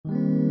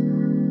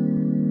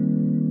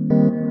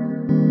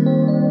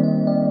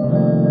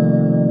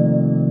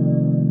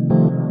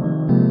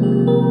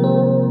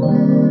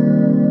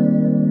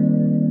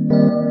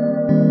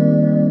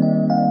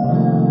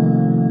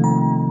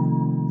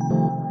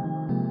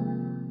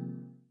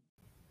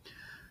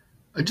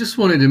I just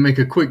wanted to make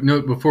a quick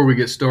note before we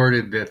get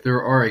started that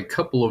there are a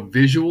couple of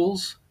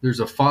visuals. There's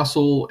a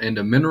fossil and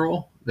a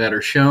mineral that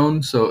are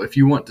shown. So if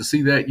you want to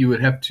see that, you would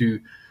have to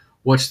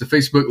watch the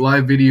Facebook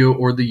Live video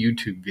or the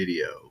YouTube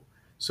video.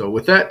 So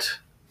with that,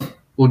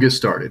 we'll get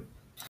started.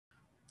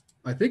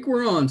 I think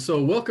we're on.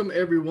 So welcome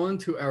everyone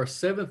to our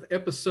 7th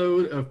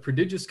episode of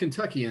Prodigious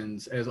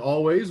Kentuckians. As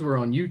always, we're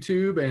on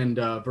YouTube and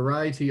a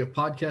variety of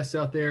podcasts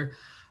out there.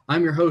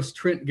 I'm your host,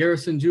 Trent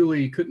Garrison.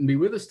 Julie couldn't be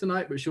with us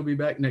tonight, but she'll be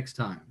back next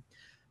time.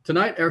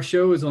 Tonight, our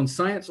show is on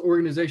science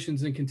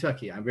organizations in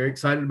Kentucky. I'm very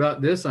excited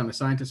about this. I'm a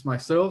scientist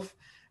myself,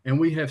 and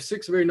we have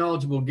 6 very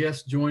knowledgeable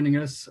guests joining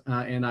us,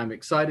 and I'm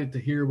excited to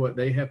hear what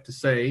they have to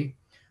say.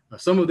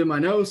 Some of them I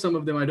know, some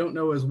of them I don't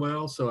know as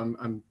well, so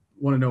I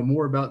want to know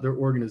more about their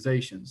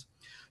organizations.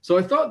 So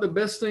I thought the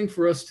best thing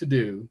for us to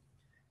do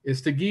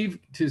is to give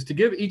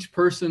each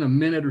person a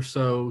minute or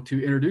so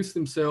to introduce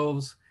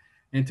themselves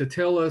and to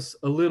tell us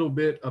a little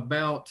bit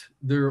about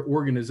their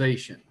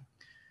organization.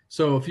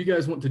 So if you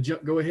guys want to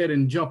go ahead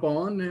and jump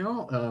on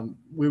now,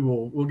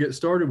 we'll get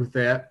started with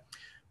that.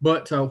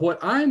 But what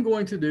I'm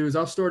going to do is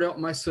I'll start out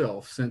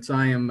myself, since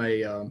I am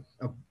one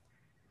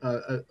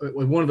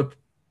of the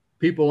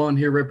people on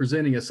here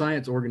representing a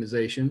science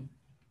organization.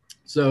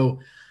 So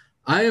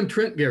I am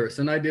Trent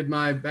Garrison. I did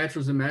my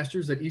bachelor's and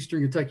master's at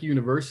Eastern Kentucky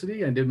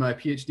University and did my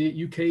PhD at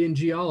UK in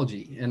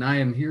geology. And I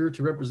am here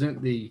to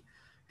represent the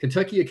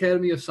Kentucky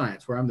Academy of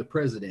Science, where I'm the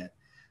president.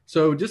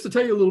 So just to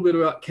tell you a little bit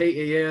about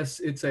KAS,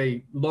 it's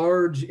a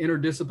large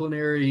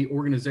interdisciplinary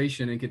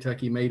organization in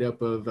Kentucky made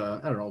up of,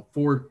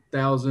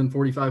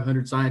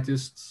 4,500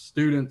 scientists,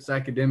 students,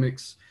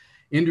 academics,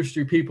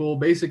 industry people,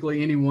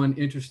 basically anyone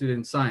interested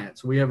in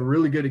science. We have a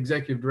really good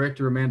executive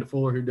director, Amanda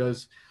Fuller, who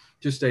does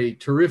just a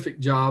terrific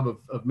job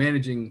of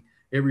managing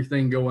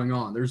everything going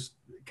on.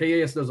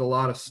 KAS does a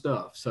lot of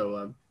stuff.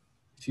 So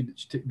she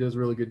does a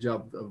really good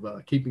job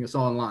of keeping us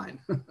online.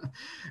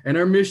 And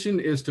our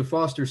mission is to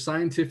foster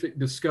scientific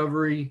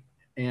discovery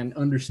and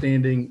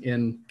understanding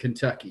in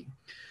Kentucky.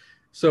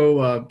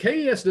 So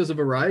KAS does a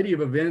variety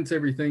of events,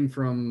 everything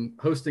from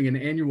hosting an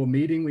annual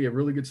meeting. We have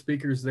really good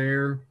speakers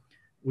there.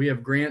 We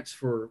have grants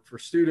for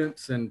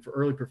students and for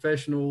early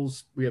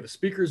professionals. We have a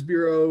speakers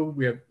bureau.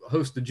 We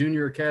host the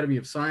Junior Academy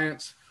of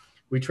Science.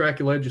 We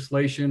track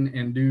legislation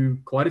and do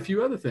quite a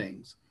few other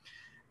things.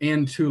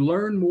 And to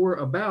learn more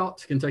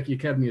about Kentucky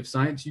Academy of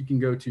Science, you can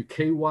go to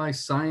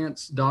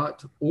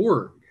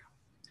kyscience.org.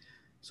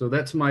 So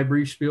that's my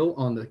brief spiel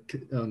on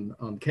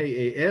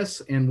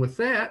KAS. And with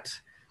that,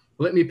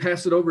 let me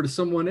pass it over to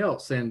someone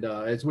else. And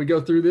as we go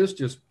through this,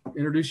 just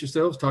introduce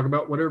yourselves, talk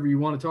about whatever you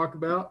want to talk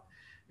about,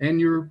 and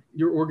your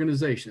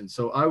organization.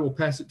 So I will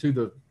pass it to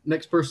the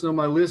next person on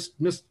my list,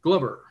 Ms.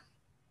 Glover.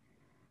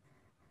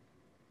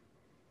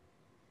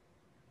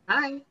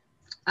 Hi,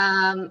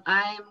 I'm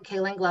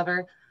Kaylin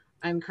Glover.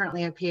 I'm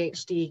currently a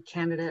PhD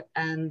candidate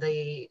in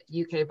the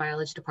UK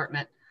Biology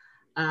Department.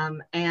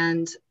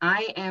 And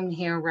I am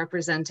here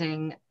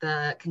representing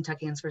the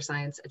Kentuckians for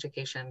Science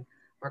Education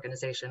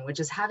organization, which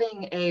is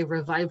having a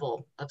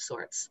revival of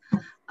sorts.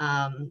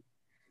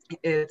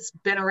 It's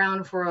been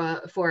around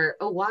for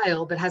a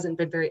while, but hasn't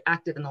been very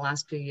active in the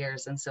last few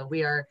years. And so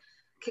we are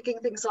kicking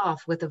things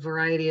off with a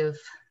variety of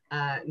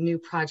new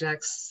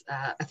projects.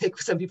 I think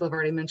some people have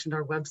already mentioned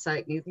our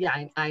website.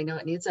 I know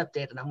it needs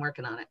updated. I'm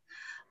working on it.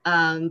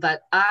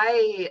 But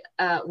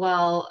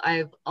while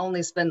I've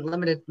only spent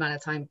limited amount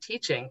of time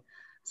teaching,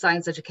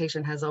 science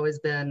education has always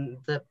been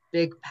the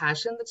big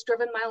passion that's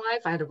driven my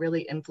life. I had a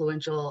really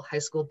influential high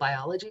school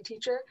biology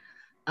teacher.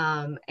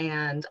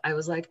 And I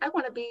was like, I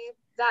want to be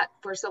that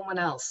for someone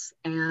else.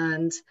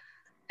 And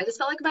I just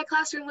felt like my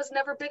classroom was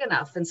never big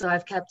enough. And so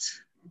I've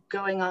kept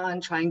going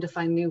on, trying to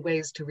find new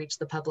ways to reach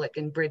the public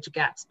and bridge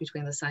gaps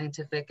between the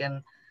scientific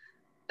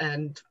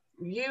and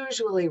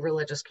usually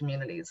religious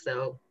communities.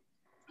 So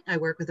I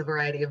work with a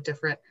variety of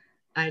different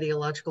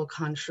ideological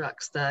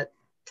constructs that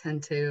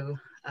tend to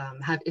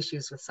have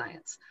issues with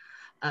science.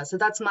 So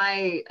that's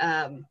my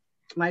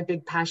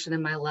big passion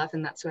in my life,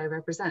 and that's who I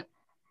represent.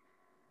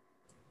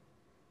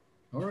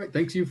 All right,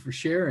 thank you for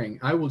sharing.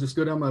 I will just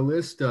go down my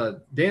list.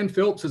 Dan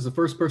Phillips is the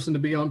first person to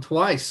be on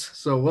twice,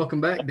 so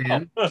welcome back,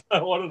 Dan.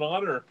 What an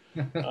honor.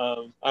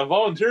 I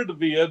volunteered to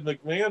be Ed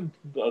McMahon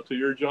to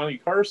your Johnny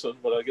Carson,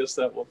 but I guess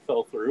that one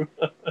fell through.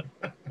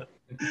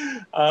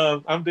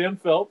 I'm Dan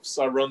Phelps.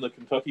 I run the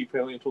Kentucky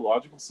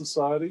Paleontological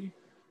Society.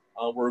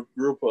 We're a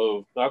group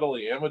of not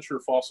only amateur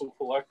fossil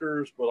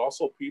collectors, but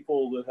also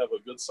people that have a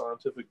good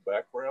scientific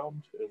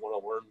background and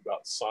want to learn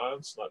about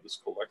science, not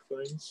just collect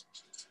things.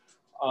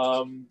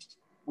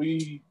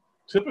 We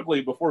typically,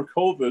 before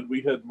COVID,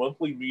 we had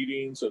monthly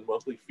meetings and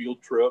monthly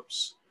field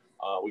trips.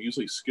 We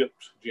usually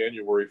skipped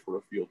January for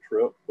a field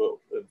trip, but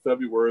in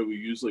February, we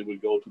usually would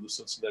go to the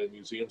Cincinnati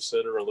Museum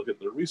Center and look at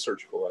their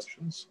research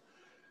collections.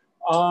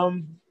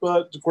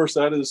 But of course,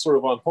 that is sort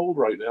of on hold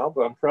right now,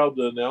 but I'm proud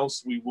to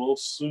announce we will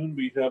soon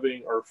be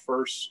having our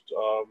first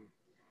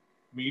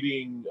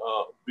meeting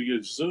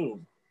via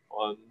Zoom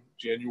on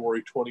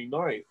January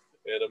 29th.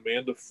 And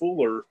Amanda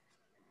Fuller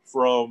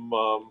from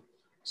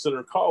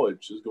Center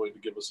College is going to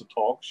give us a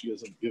talk. She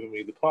hasn't given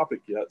me the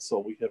topic yet, so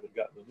we haven't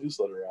gotten the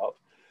newsletter out.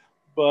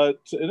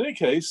 But in any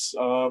case,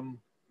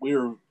 we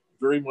are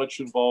very much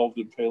involved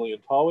in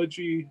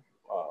paleontology.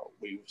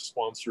 We've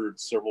sponsored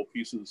several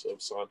pieces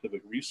of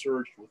scientific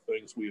research with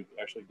things we've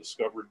actually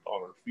discovered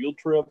on our field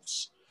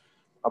trips.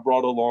 I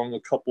brought along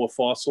a couple of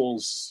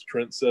fossils.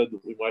 Trent said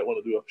that we might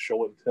want to do a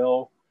show and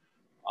tell.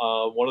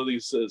 One of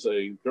these is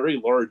a very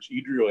large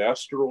Edrio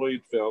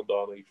asteroid found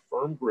on a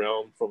firm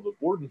ground from the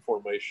Borden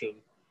Formation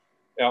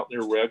out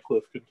near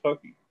Radcliffe,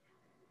 Kentucky.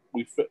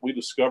 We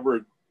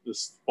discovered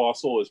this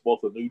fossil as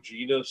both a new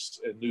genus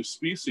and new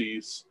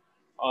species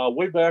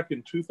way back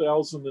in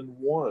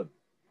 2001.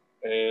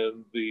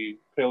 And the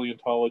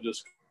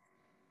paleontologist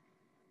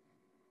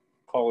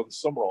Colin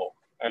Sumrall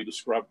actually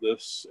described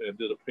this and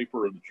did a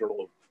paper in the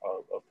Journal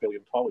of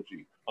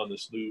Paleontology on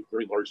this new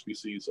very large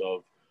species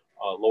of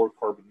lower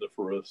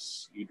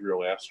carboniferous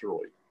Edrio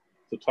asteroid.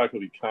 It's a type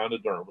of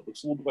echinoderm. It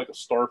looks a little bit like a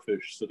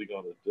starfish sitting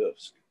on a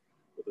disc.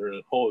 But they're in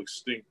a whole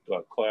extinct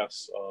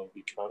class of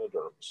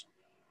echinoderms.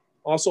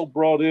 Also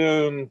brought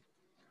in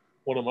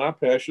one of my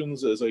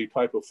passions is a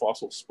type of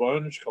fossil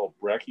sponge called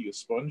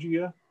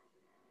Brachiospongia.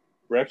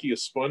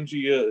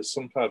 Brachiospongia is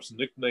sometimes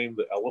nicknamed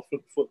the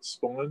elephant foot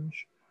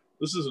sponge.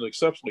 This is an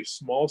exceptionally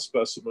small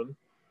specimen.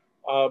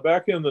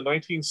 Back in the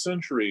 19th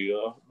century,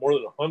 more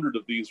than 100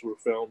 of these were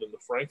found in the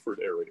Frankfurt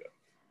area.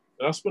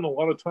 And I spent a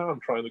lot of time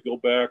trying to go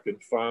back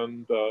and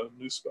find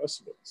new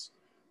specimens.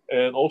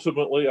 And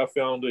ultimately, I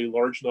found a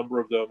large number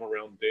of them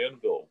around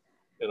Danville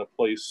in a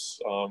place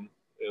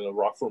in a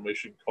rock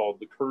formation called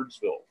the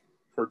Curdsville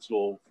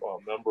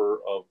member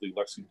of the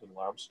Lexington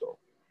Limestone.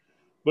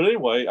 But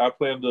anyway, I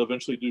plan to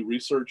eventually do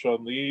research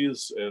on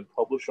these and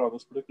publish on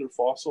this particular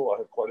fossil. I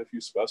have quite a few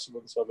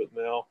specimens of it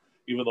now,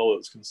 even though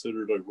it's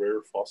considered a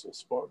rare fossil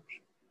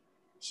sponge.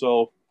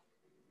 So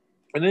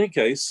in any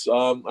case,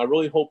 I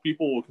really hope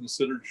people will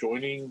consider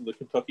joining the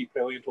Kentucky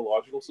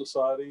Paleontological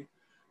Society.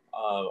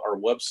 Our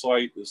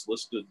website is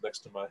listed next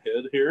to my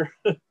head here.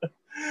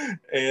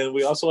 And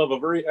we also have a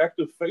very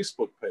active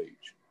Facebook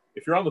page.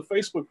 If you're on the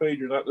Facebook page,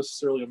 you're not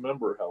necessarily a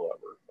member,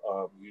 however.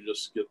 You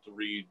just get to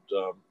read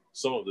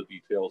some of the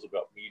details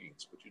about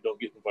meetings, but you don't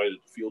get invited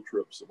to field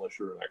trips unless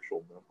you're an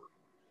actual member.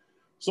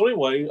 So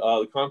anyway,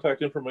 the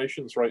contact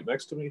information is right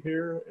next to me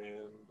here,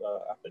 and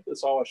I think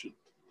that's all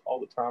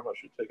the time I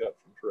should take up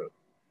from Trent.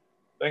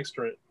 Thanks,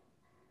 Trent.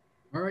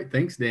 All right,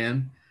 thanks,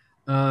 Dan.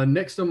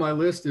 Next on my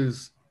list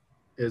is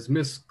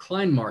Miss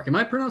Kleinmark. Am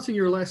I pronouncing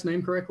your last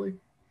name correctly?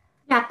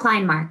 Yeah,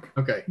 Kleinmark.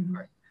 Okay, all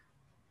right.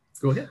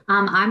 Go ahead.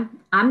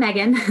 I'm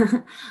Megan.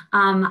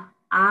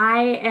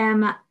 I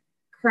am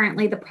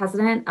currently the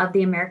president of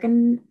the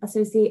American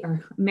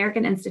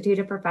Institute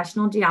of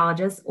Professional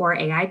Geologists, or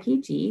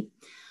AIPG.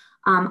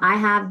 I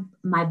have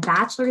my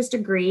bachelor's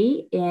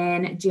degree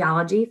in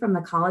geology from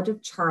the College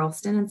of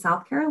Charleston in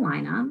South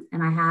Carolina,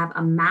 and I have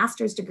a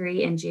master's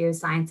degree in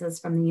geosciences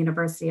from the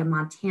University of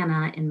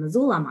Montana in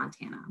Missoula,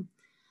 Montana.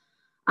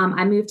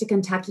 I moved to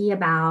Kentucky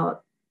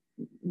about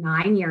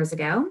 9 years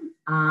ago,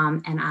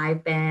 and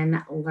I've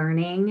been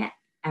learning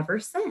ever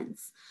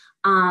since.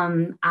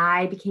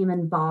 I became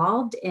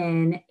involved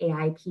in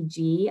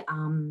AIPG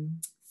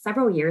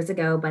several years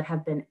ago, but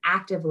have been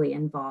actively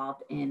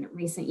involved in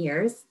recent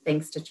years,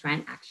 thanks to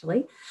Trent,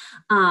 actually.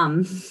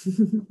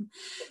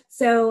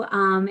 So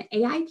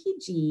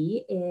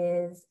AIPG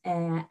is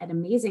an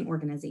amazing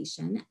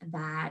organization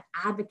that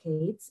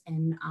advocates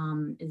and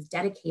is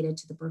dedicated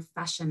to the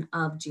profession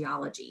of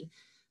geology.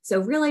 So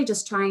really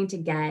just trying to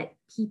get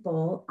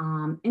people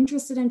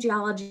interested in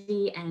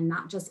geology, and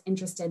not just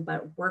interested,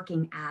 but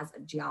working as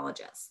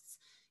geologists.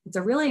 It's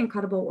a really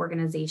incredible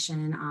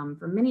organization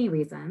for many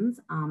reasons,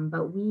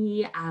 but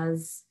we,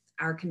 as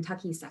our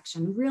Kentucky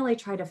section, really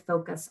try to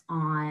focus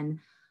on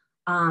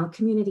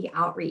community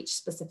outreach,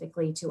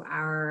 specifically to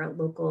our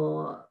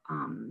local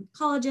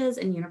colleges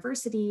and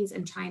universities,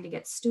 and trying to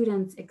get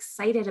students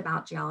excited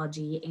about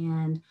geology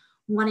and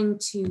wanting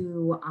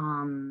to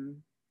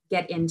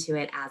get into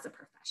it as a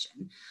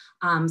profession.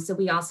 So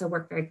we also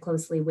work very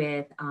closely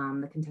with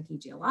the Kentucky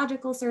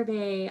Geological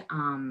Survey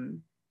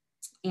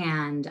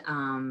and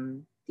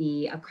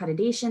the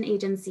accreditation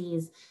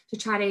agencies to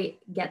try to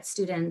get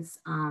students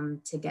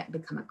to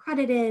become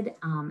accredited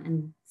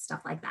and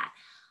stuff like that.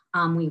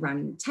 We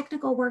run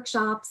technical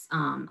workshops.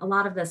 A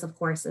lot of this, of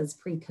course, is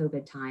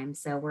pre-COVID time.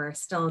 So we're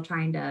still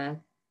trying to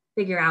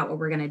figure out what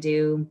we're going to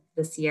do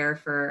this year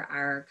for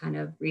our kind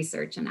of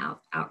research and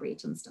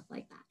outreach and stuff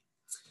like that.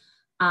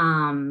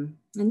 And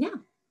yeah,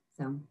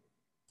 so.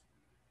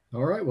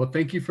 All right, well,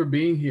 thank you for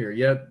being here.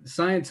 Yeah,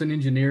 science and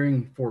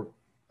engineering for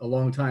a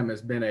long time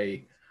has been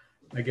a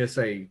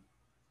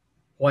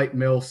white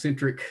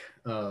male-centric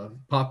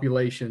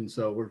population,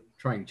 so we're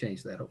trying to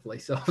change that, hopefully.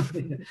 So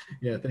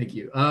yeah, thank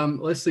you.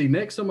 Let's see,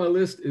 next on my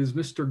list is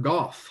Mr.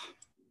 Goff.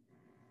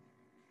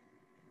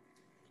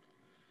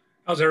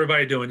 How's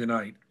everybody doing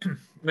tonight? My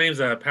name's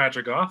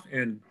Patrick Goff,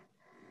 and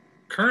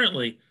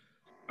currently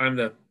I'm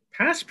the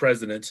past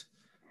president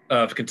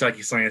of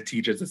Kentucky Science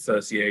Teachers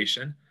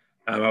Association.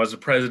 I was the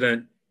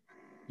president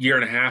a year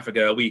and a half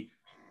ago. We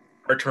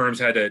our terms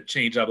had to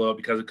change up a little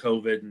because of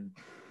COVID and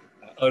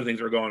other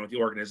things were going on with the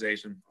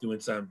organization, doing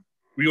some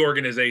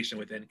reorganization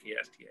within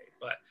KSTA.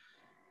 But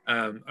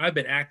I've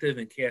been active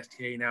in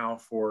KSTA now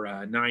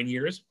for 9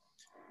 years.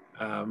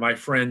 My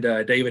friend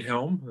David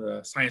Helm,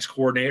 the science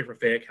coordinator for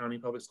Fayette County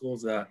Public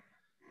Schools,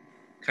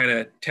 kind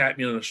of tapped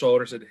me on the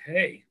shoulder and said,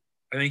 "Hey,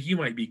 I think you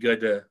might be good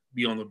to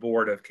be on the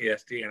board of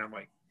KSTA." And I'm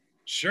like,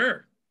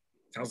 "Sure.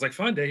 Sounds like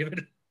fun,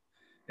 David."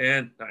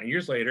 And 9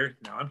 years later,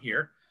 now I'm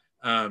here.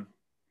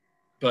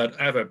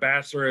 But I have a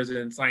bachelor's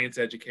in science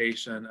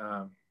education,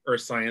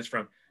 earth science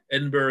from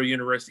Edinburgh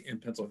University in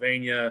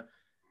Pennsylvania,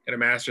 and a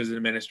master's in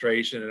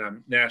administration, and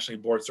I'm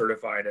nationally board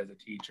certified as a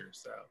teacher.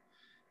 So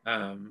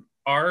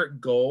our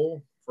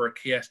goal for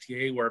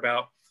KSTA, we're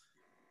about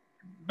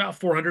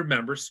 400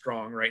 members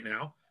strong right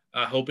now,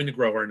 hoping to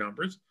grow our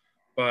numbers.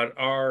 But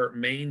our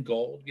main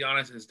goal, to be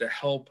honest, is to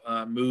help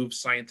move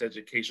science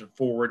education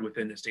forward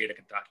within the state of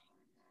Kentucky.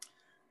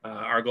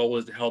 Our goal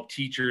is to help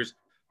teachers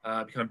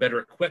become better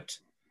equipped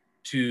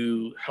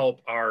to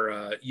help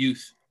our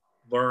youth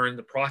learn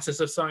the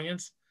process of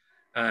science,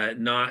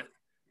 not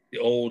the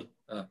old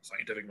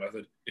scientific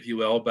method, if you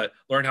will, but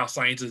learn how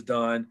science is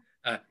done,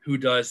 who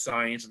does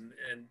science,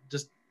 and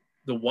just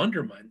the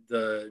wonderment,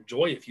 the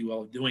joy, if you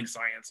will, of doing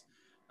science.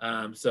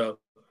 So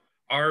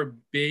our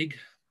big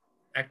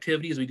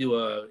activities, we do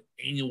an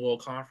annual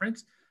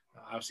conference.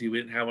 Obviously, we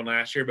didn't have one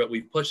last year, but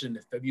we've pushed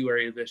into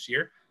February of this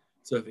year.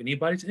 So if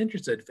anybody's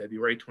interested,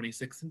 February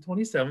 26th and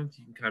 27th,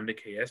 you can come to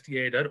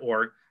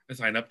ksda.org and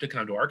sign up to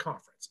come to our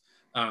conference.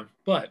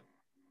 But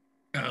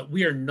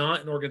we are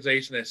not an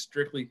organization that's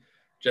strictly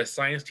just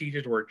science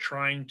teachers. We're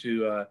trying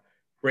to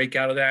break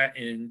out of that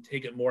and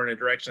take it more in a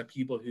direction of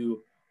people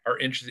who are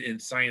interested in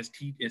science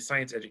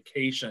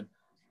education.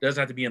 It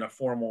doesn't have to be in a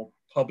formal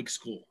public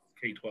school,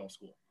 K-12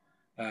 school.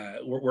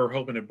 We're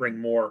hoping to bring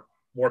more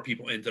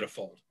people into the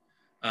fold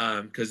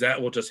because that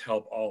will just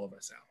help all of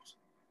us out.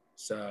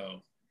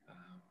 So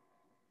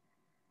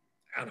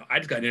I don't know. I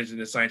just got interested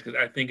in science because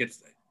I think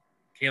it's,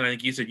 Kayla, I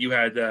think you said you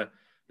had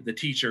the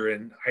teacher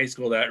in high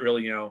school that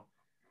really,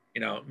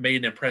 made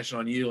an impression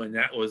on you. And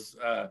that was,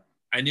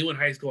 I knew in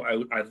high school,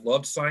 I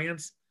loved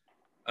science.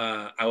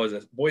 I was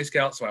a Boy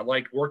Scout, so I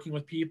liked working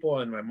with people.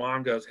 And my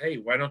mom goes, "Hey,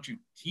 why don't you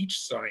teach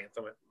science?"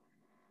 I went,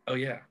 "Oh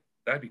yeah,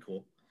 that'd be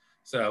cool."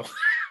 So,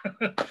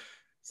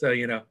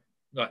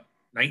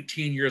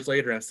 19 years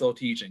later, I'm still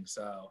teaching.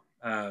 So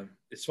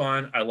it's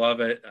fun. I love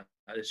it.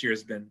 This year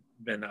has been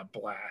a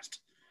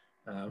blast.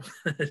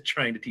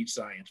 Trying to teach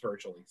science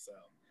virtually. So,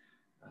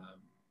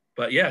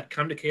 but yeah,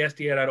 come to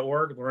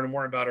ksda.org, learn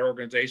more about our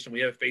organization.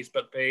 We have a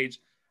Facebook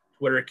page,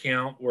 Twitter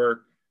account. We're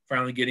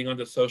finally getting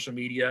onto social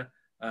media.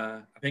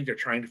 I think they're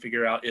trying to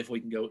figure out if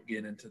we can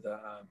get into the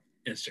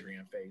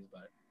Instagram phase,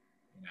 but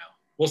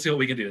we'll see what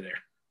we can do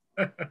there.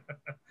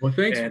 Well,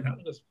 thanks. And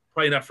that's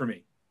probably enough for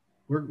me.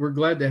 We're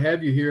glad to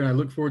have you here, and I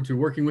look forward to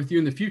working with you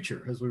in the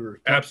future as we were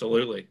talking.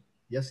 Absolutely.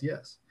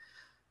 Yes.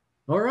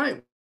 All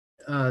right.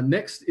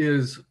 Next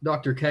is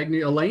Dr.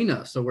 Cagney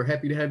Elena. So we're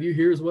happy to have you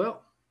here as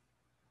well.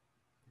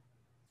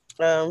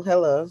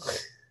 Hello.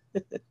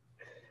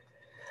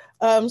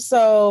 My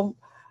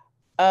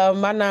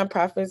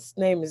nonprofit's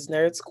name is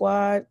Nerd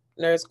Squad.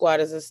 Nerd Squad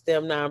is a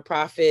STEM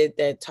nonprofit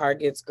that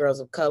targets girls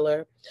of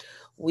color.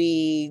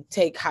 We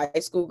take high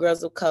school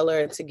girls of color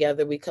and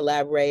together we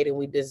collaborate and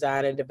we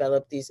design and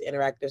develop these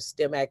interactive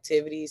STEM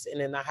activities. And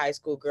then the high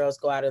school girls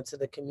go out into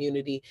the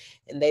community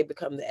and they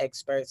become the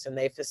experts and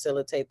they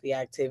facilitate the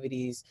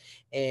activities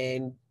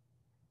and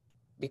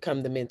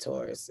become the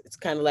mentors. It's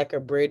kind of like a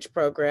bridge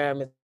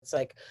program. It's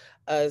like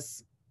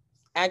us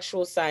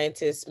actual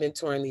scientists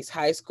mentoring these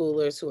high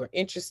schoolers who are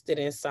interested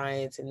in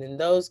science, and then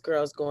those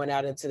girls going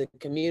out into the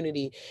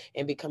community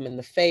and becoming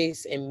the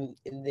face and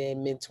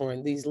then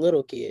mentoring these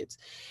little kids.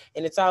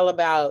 And it's all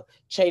about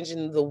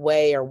changing the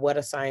way or what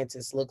a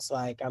scientist looks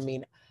like. I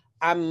mean,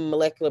 I'm a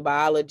molecular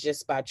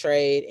biologist by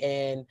trade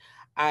and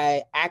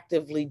I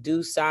actively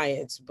do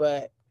science,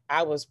 but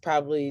I was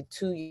probably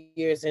 2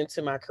 years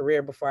into my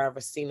career before I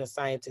ever seen a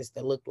scientist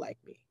that looked like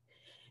me.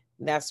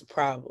 That's a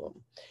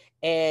problem.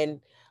 And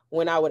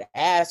when I would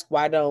ask,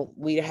 why don't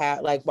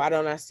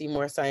I see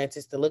more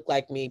scientists that look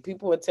like me?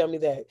 People would tell me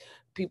that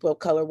people of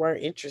color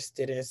weren't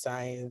interested in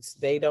science.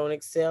 They don't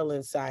excel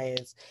in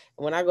science.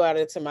 And when I go out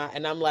into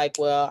and I'm like,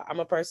 well, I'm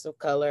a person of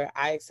color.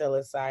 I excel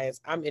in science.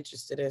 I'm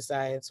interested in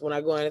science. When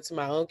I go into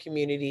my own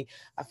community,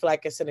 I feel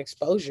like it's an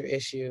exposure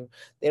issue.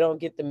 They don't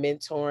get the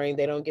mentoring.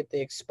 They don't get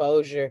the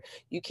exposure.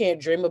 You can't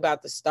dream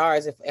about the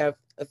stars if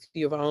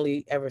you've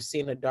only ever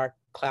seen a dark,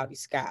 cloudy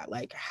sky.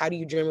 Like, how do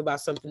you dream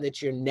about something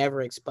that you're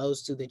never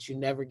exposed to, that you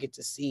never get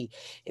to see?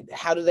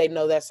 How do they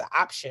know that's an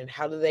option?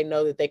 How do they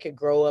know that they could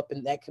grow up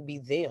and that could be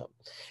them?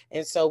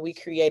 And so we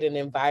create an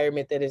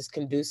environment that is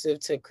conducive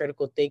to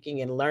critical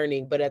thinking and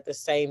learning, but at the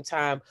same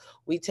time,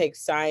 we take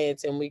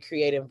science and we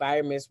create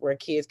environments where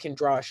kids can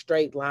draw a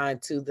straight line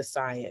to the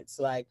science.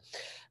 Like,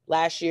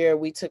 last year,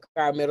 we took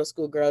our middle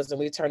school girls and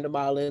we turned them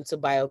all into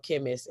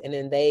biochemists. And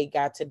then they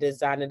got to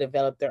design and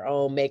develop their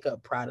own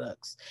makeup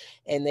products.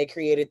 And they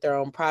created their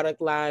own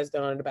product lines. They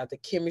learned about the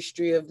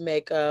chemistry of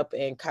makeup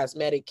and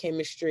cosmetic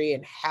chemistry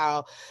and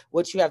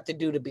what you have to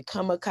do to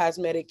become a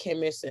cosmetic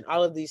chemist and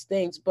all of these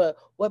things. But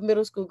what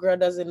middle school girl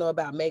doesn't know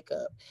about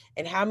makeup?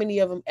 And how many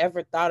of them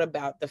ever thought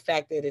about the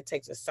fact that it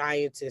takes a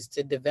scientist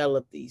to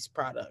develop these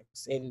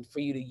products and for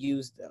you to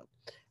use them?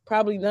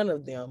 Probably none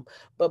of them.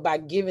 But by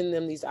giving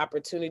them these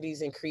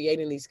opportunities and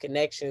creating these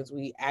connections,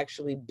 we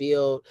actually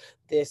build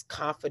this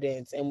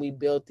confidence, and we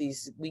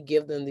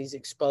give them these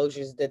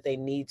exposures that they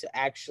need to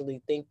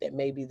actually think that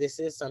maybe this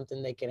is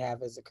something they can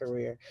have as a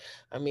career.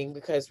 I mean,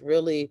 because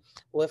really,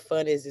 what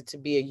fun is it to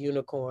be a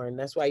unicorn?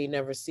 That's why you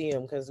never see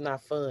them, because it's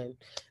not fun.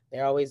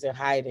 They're always in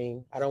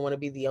hiding. I don't want to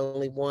be the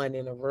only one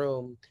in a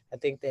room. I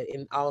think that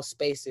in all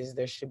spaces,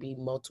 there should be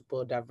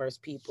multiple diverse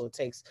people. It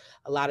takes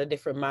a lot of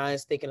different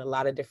minds thinking a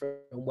lot of different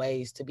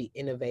ways to be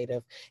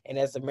innovative. And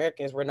as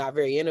Americans, we're not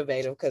very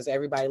innovative because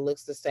everybody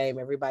looks the same.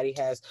 Everybody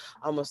has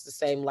almost the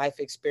same life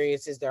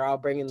experiences. They're all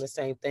bringing the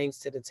same things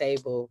to the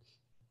table.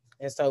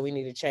 And so we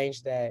need to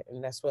change that.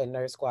 And that's what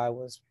Nerd Squad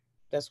was.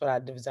 That's what I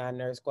designed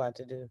Nerd Squad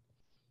to do.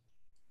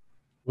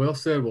 Well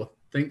said. Well,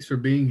 thanks for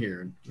being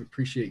here. We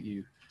appreciate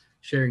you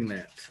sharing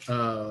that.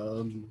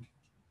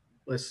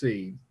 Let's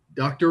see,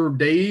 Dr.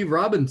 Dave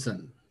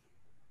Robinson.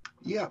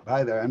 Yeah,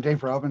 hi there. I'm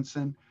Dave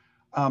Robinson.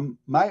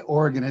 My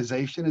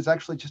organization is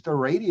actually just a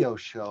radio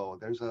show.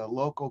 There's a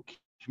local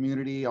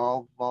community,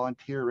 all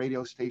volunteer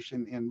radio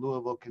station in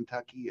Louisville,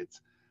 Kentucky. It's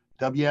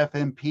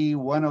WFMP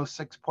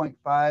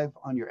 106.5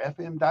 on your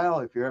FM dial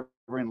if you're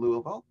ever in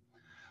Louisville.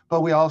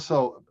 But we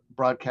also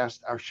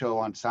broadcast our show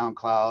on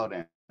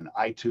SoundCloud and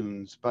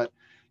iTunes. But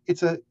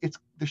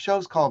the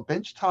show's called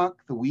Bench Talk,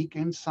 The Week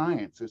in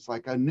Science. It's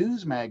like a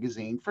news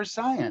magazine for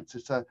science.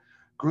 It's a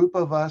group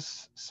of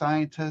us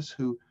scientists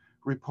who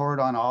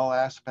report on all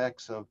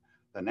aspects of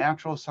the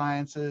natural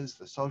sciences,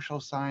 the social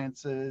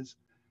sciences,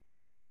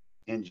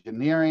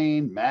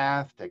 engineering,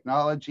 math,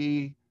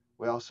 technology.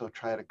 We also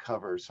try to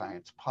cover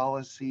science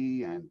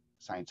policy and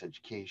science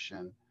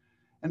education.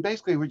 And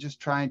basically, we're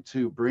just trying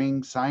to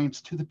bring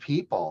science to the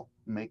people,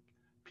 make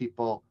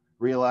people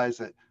realize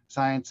that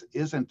science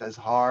isn't as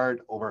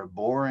hard or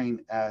boring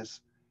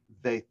as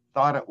they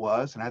thought it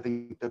was. And I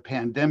think the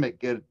pandemic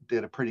did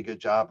a pretty good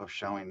job of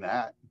showing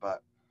that.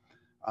 But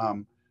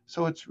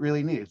so it's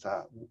really neat. It's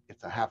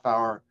a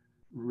half-hour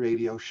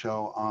radio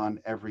show on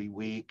every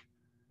week.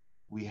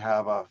 We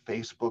have a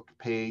Facebook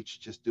page.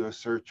 Just do a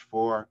search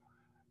for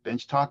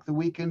Bench Talk, The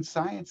Week in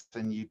Science,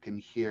 and you can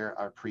hear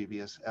our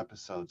previous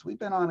episodes. We've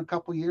been on a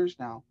couple years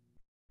now.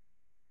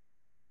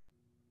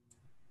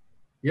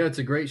 Yeah, it's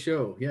a great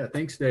show. Yeah,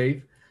 thanks,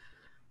 Dave.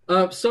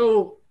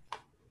 So,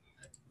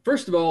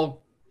 first of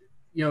all,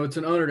 it's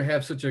an honor to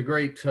have such a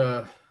great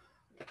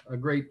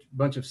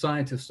bunch of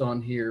scientists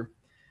on here.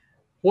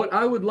 What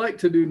I would like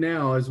to do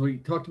now, as we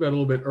talked about a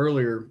little bit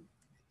earlier,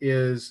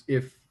 is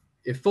if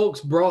folks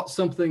brought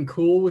something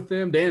cool with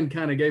them, Dan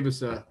kind of gave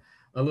us a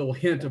little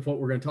hint of what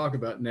we're going to talk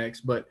about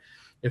next. But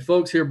if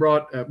folks here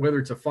brought, whether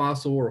it's a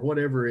fossil or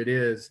whatever it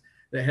is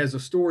that has a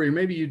story,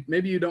 maybe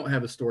you don't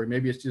have a story,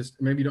 maybe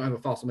you don't have a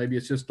fossil, maybe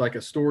it's just like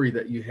a story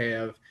that you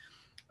have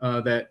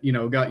that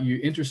got you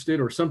interested,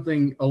 or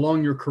something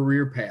along your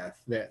career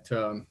path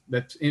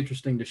that's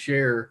interesting to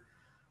share.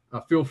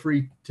 Feel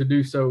free to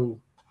do so.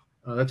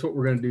 That's what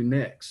we're going to do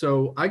next.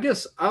 So I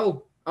guess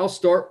I'll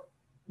start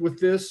with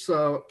this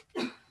to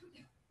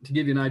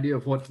give you an idea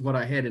of what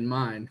I had in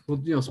mind.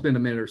 We'll spend a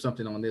minute or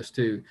something on this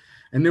too,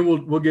 and then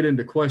we'll get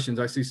into questions.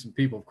 I see some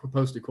people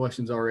posted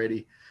questions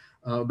already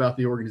about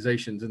the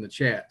organizations in the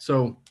chat.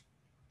 So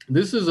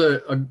this is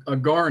a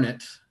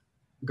garnet.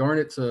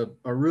 Garnet's a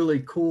really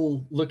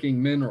cool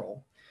looking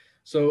mineral.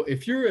 So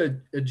if you're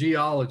a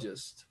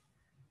geologist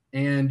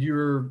and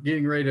you're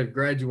getting ready to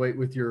graduate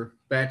with your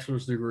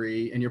bachelor's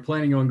degree and you're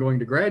planning on going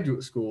to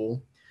graduate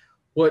school,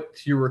 what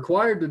you're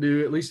required to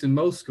do, at least in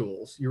most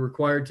schools, you're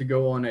required to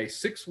go on a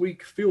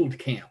 6-week field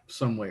camp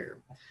somewhere.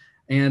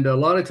 And a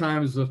lot of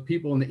times the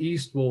people in the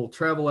East will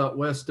travel out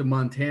west to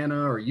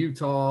Montana or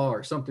Utah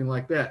or something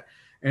like that.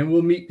 And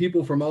we'll meet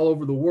people from all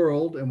over the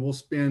world, and we'll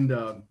spend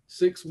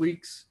 6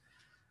 weeks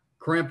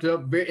cramped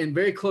up in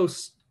very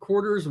close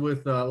quarters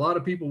with a lot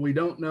of people we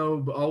don't know,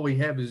 but all we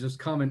have is just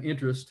common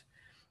interest.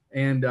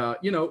 And,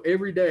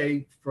 every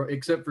day,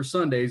 except for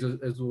Sundays,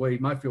 as the way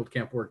my field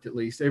camp worked, at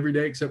least, every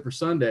day except for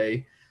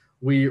Sunday,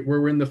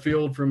 we're in the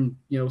field from,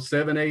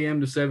 7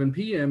 a.m. to 7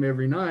 p.m.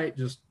 every night,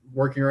 just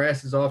working our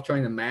asses off,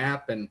 trying to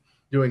map and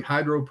doing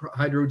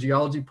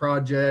hydrogeology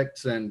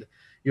projects and,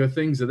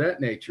 things of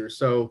that nature.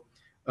 So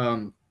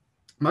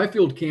my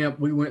field camp,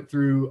 we went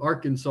through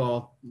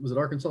Arkansas. Was it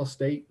Arkansas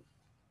State?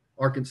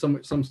 Some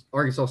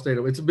Arkansas State.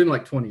 It's been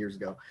like 20 years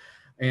ago.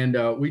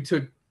 And we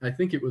took, I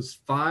think it was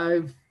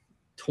 5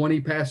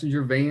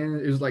 20-passenger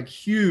vans. It was like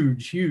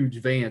huge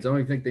vans. I don't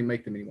even think they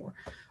make them anymore.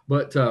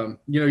 But,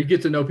 you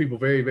get to know people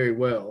very, very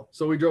well.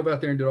 So we drove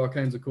out there and did all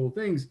kinds of cool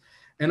things.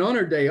 And on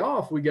our day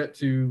off, we got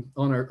to,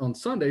 on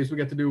Sundays, we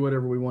got to do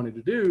whatever we wanted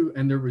to do.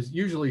 And there was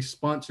usually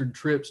sponsored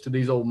trips to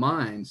these old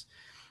mines.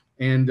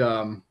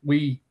 And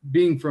we,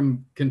 being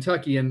from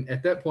Kentucky, and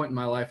at that point in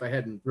my life, I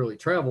hadn't really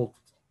traveled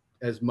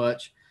as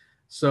much.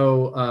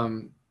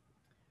 So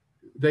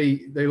they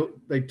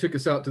took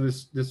us out to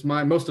this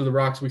mine. Most of the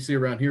rocks we see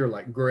around here are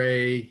like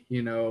gray,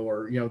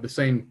 or the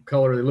same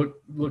color. They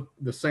look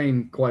the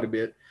same quite a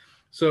bit.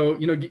 So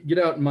get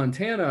out in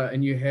Montana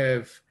and you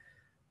have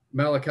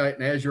malachite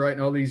and azurite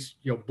and all these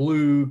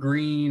blue,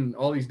 green,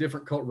 all these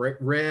different color,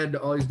 red,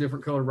 all these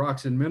different colored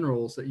rocks and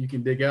minerals that you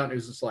can dig out. And it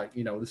was just like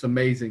this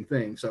amazing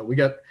thing. So we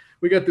got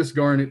this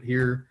garnet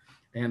here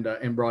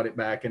and brought it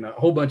back, and a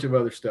whole bunch of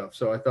other stuff.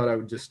 So I thought I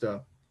would just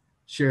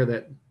share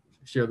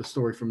the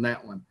story from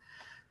that one.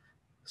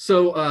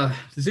 So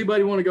does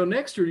anybody want to go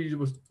next, or do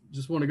you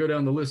just want to go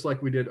down the list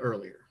like we did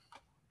earlier?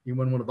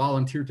 Anyone want to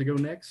volunteer to go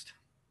next?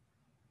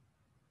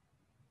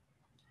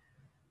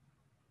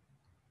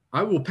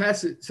 I will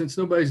pass it, since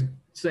nobody's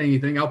saying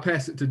anything, I'll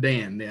pass it to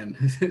Dan then.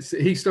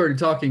 He started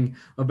talking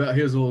about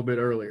his a little bit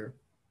earlier.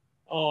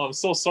 Oh, I'm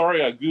so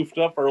sorry I goofed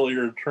up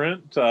earlier,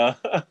 Trent. I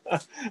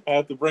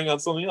have to bring on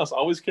something else. I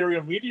always carry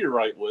a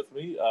meteorite with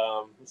me.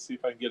 Let's see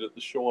if I can get it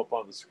to show up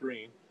on the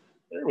screen.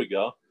 There we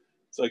go.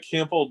 It's a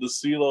Campo de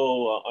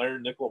Silo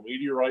iron nickel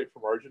meteorite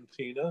from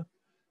Argentina.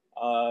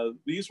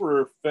 These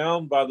were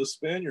found by the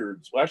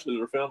Spaniards. Well, actually,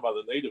 they were found by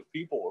the native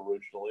people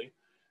originally.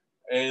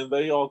 And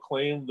they all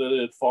claimed that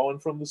it had fallen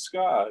from the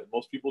sky.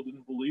 Most people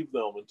didn't believe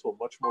them until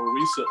much more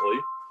recently.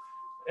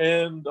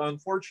 And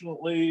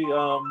unfortunately,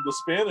 the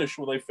Spanish,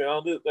 when they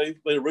found it, they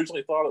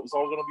originally thought it was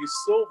all going to be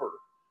silver.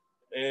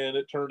 And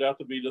it turned out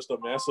to be just a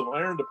massive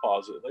iron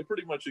deposit. They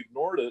pretty much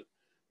ignored it.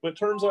 But it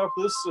turns out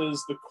this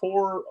is the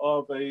core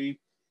of a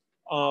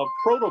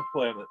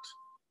protoplanet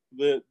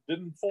that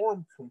didn't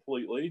form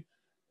completely.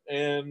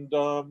 And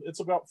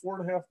it's about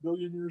 4.5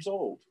 billion years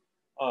old.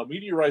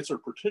 Meteorites are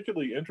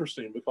particularly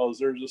interesting because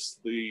they're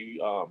just the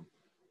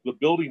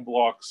building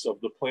blocks of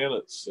the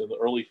planets in the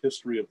early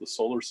history of the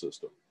solar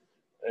system.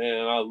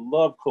 And I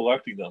love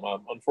collecting them.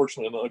 I'm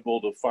unfortunately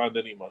unable to find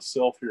any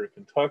myself here in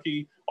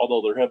Kentucky,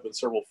 although there have been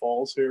several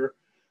falls here.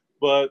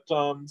 But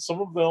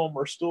some of them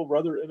are still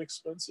rather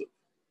inexpensive.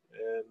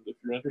 And if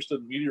you're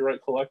interested in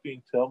meteorite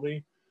collecting, tell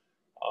me.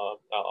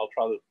 I'll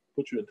try to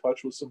put you in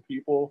touch with some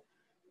people.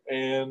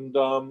 And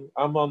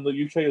I'm on the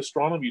UK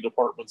Astronomy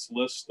Department's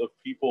list of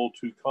people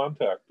to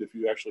contact if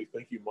you actually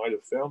think you might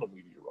have found a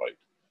meteorite.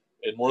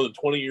 In more than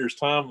 20 years'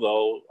 time,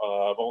 though,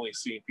 I've only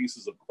seen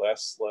pieces of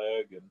glass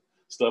slag and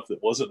stuff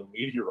that wasn't a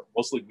meteor,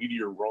 mostly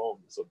meteor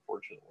rhombs,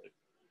 unfortunately.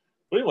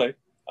 But anyway,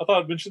 I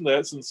thought I'd mention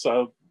that since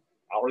I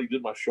already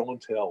did my show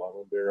and tell.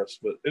 I'm embarrassed.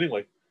 But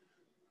anyway,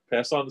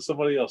 pass on to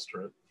somebody else,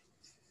 Trent.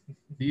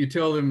 Do you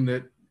tell them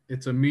that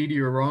it's a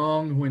meteor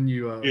wrong when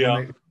you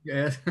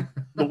yeah.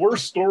 The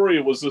worst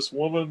story was this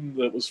woman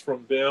that was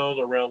from down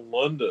around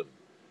London,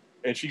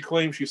 and she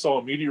claimed she saw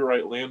a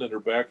meteorite land in her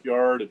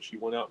backyard, and she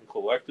went out and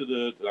collected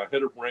it, and I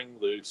had her bring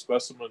the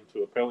specimen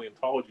to a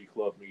paleontology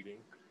club meeting.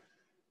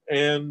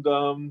 And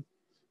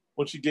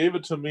when she gave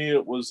it to me,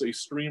 it was a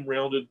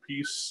stream-rounded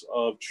piece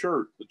of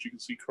chert that you can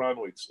see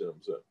crinoid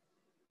stems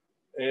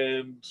in.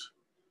 And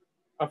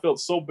I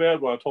felt so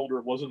bad when I told her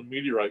it wasn't a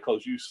meteorite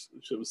because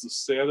it was the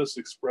saddest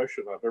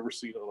expression I've ever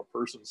seen on a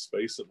person's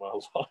face in my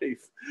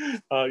life.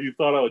 You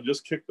thought I would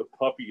just kick the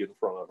puppy in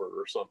front of her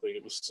or something.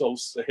 It was so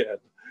sad.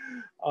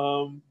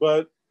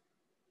 But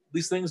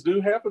these things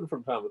do happen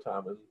from time to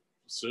time, and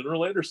sooner or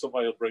later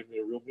somebody will bring me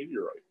a real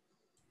meteorite.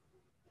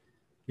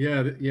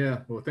 Yeah.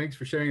 Well, thanks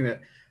for sharing that.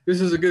 This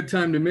is a good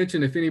time to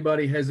mention if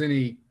anybody has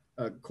any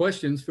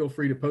questions, feel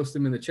free to post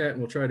them in the chat, and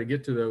we'll try to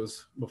get to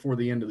those before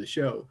the end of the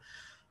show.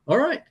 All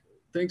right.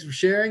 Thanks for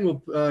sharing.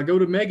 We'll go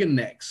to Megan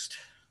next.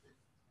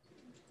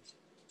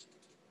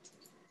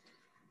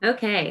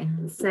 Okay,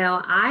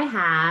 so I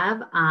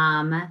have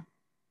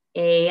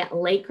a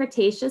late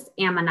Cretaceous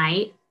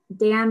ammonite.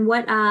 Dan,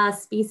 what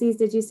species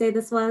did you say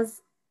this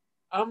was?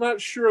 I'm not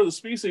sure of the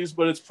species,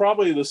 but it's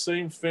probably the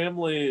same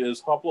family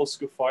as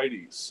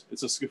Hoploscophites.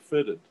 It's a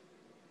scaphidid.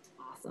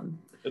 Awesome.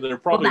 And they're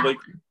probably like...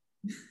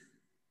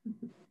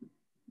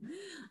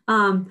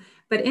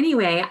 But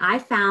anyway, I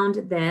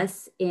found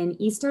this in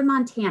eastern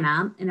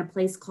Montana in a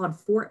place called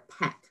Fort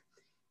Peck.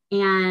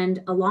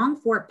 And along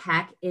Fort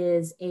Peck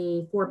is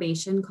a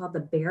formation called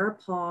the Bear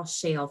Paw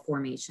Shale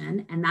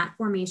Formation. And that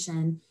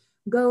formation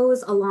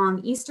goes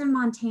along eastern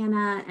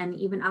Montana and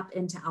even up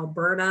into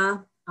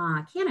Alberta,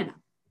 Canada.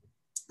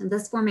 And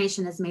this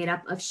formation is made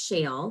up of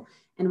shale.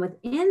 And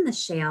within the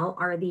shale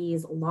are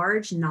these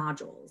large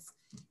nodules.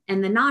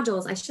 And the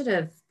nodules, I should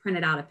have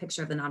printed out a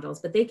picture of the nodules,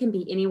 but they can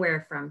be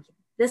anywhere from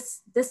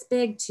this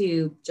big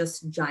to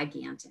just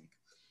gigantic.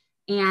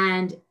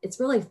 And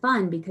it's really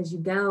fun because you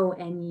go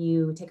and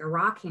you take a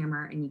rock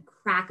hammer and you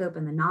crack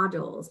open the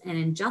nodules, and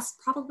in just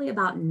probably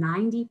about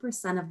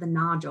 90% of the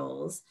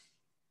nodules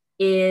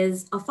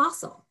is a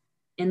fossil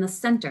in the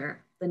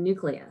center, the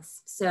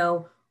nucleus.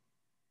 So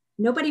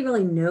nobody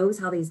really knows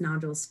how these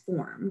nodules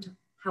formed.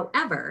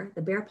 However,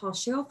 the Bear Paw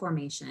Shale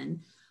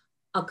Formation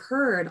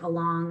occurred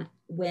along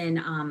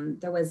when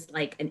there was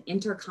like an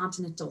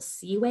intercontinental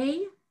seaway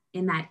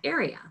in that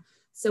area.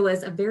 So it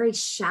was a very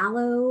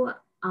shallow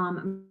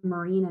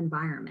marine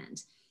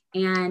environment.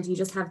 and you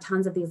just have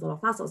tons of these little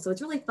fossils. So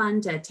it's really fun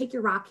to take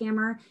your rock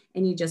hammer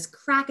and you just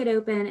crack it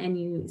open and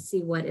you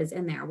see what is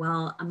in there.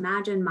 Well,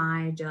 imagine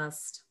my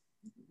just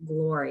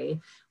glory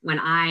when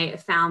I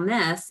found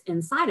this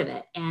inside of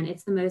it. And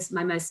it's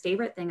my most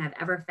favorite thing I've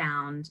ever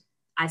found,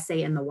 I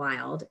say in the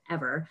wild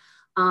ever,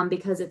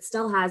 because it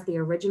still has the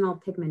original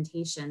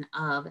pigmentation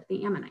of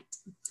the ammonite.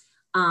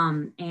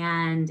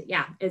 And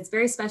yeah, it's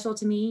very special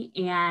to me.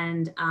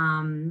 And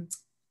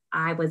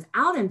I was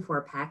out in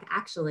Fort Peck,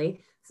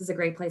 actually. This is a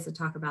great place to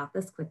talk about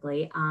this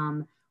quickly.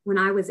 When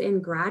I was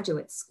in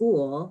graduate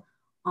school,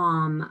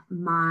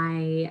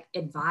 my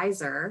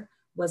advisor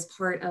was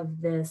part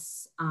of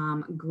this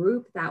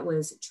group that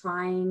was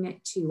trying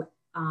to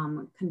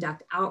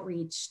conduct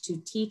outreach to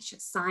teach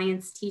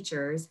science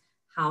teachers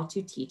how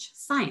to teach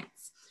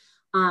science.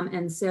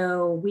 And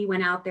so we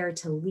went out there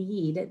to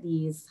lead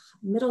these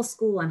middle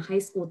school and high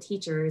school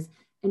teachers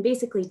and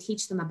basically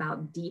teach them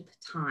about deep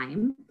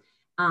time.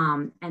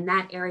 And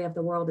that area of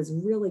the world is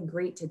really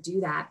great to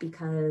do that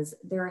because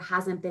there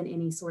hasn't been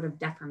any sort of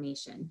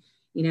deformation.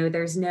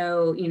 There's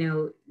no,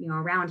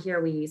 around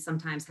here we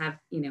sometimes have,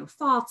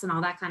 faults and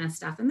all that kind of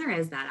stuff. And there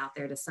is that out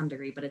there to some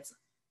degree, but it's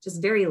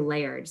just very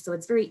layered. So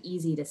it's very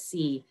easy to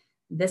see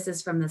this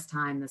is from this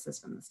time, this is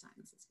from this time,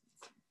 this is from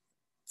this time.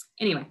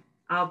 Anyway,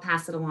 I'll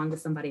pass it along to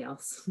somebody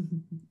else.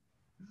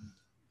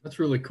 That's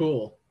really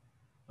cool.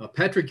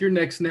 Patrick, you're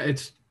next.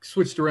 It's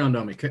switched around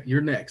on me.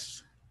 You're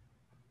next.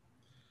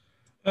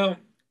 Well,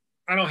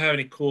 I don't have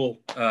any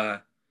cool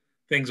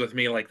things with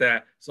me like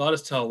that, so I'll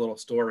just tell a little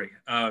story.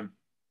 I've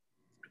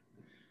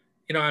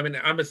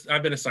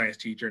been a science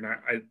teacher, and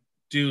I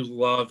do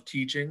love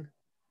teaching,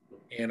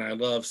 and I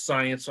love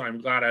science. So I'm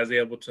glad I was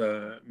able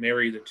to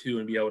marry the two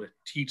and be able to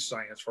teach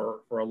science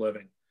for a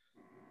living.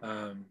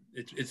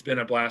 It's been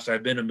a blast.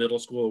 I've been in middle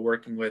school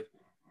working with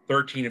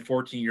 13 and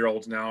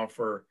 14-year-olds now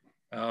for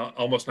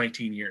almost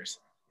 19 years.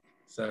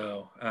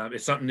 So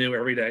it's something new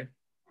every day.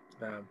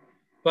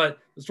 But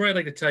the story I'd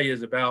like to tell you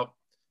is about,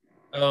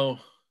 7-8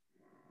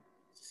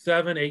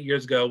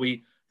 years ago,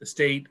 the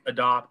state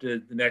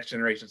adopted the next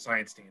generation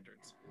science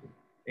standards.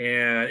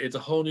 And it's a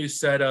whole new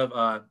set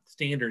of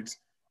standards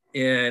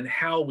in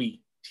how we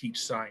teach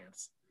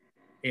science.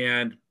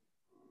 And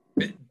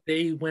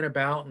they went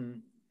about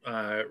and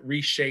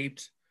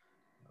reshaped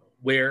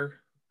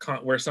where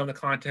some of the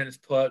content is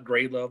put,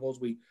 grade levels.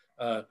 We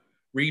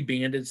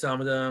rebanded some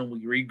of them.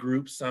 We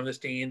regrouped some of the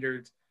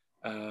standards.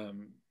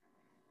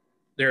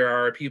 There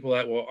are people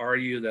that will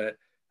argue that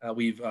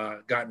we've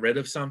gotten rid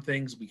of some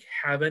things. We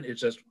haven't.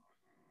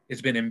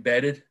 It's been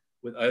embedded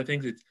with other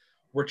things.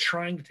 We're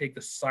trying to take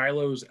the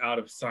silos out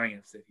of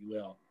science, if you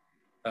will.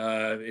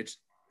 It's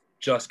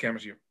just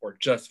chemistry or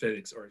just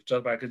physics or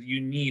just bio, because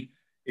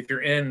if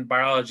you're in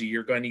biology,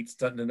 you're going to need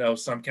to know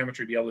some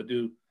chemistry to be able to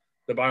do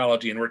the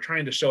biology. And we're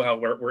trying to show how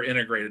we're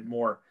integrated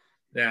more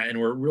that, and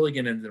we're really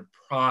getting into the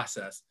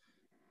process.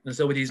 And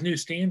so with these new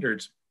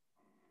standards,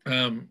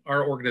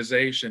 our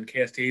organization,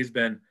 KSTA, has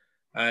been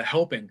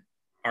helping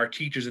our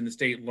teachers in the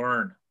state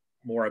learn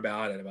more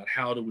about it, about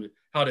how to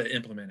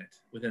implement it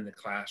within the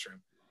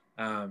classroom.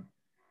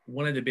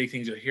 One of the big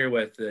things you'll hear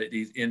with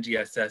these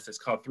NGSS is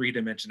called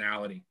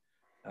three-dimensionality.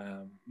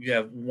 You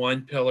have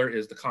one pillar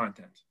is the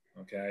content,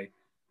 okay?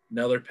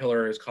 Another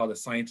pillar is called the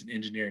science and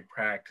engineering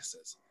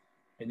practices.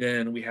 And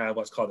then we have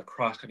what's called the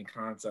cross-cutting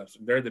concepts.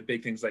 And they're the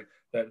big things like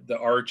the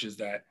arch is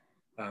that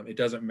it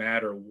doesn't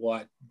matter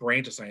what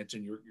branch of science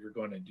and you're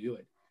going to do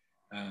it.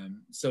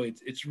 So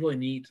it's really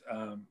neat.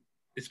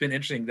 It's been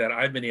interesting that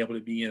I've been able to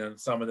be in on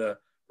some of the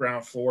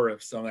ground floor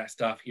of some of that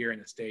stuff here in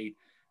the state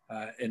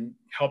and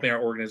helping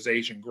our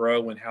organization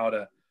grow and how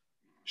to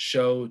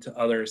show to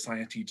other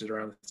science teachers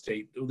around the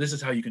state, this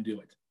is how you can do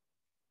it.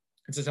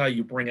 This is how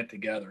you bring it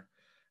together.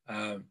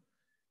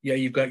 Yeah,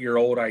 you've got your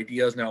old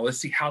ideas. Now let's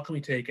see, how can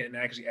we take it and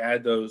actually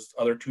add those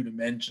other two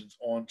dimensions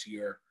onto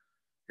your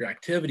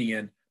activity,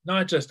 and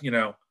not just,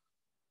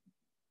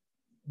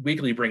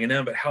 weekly bringing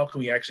in, but how can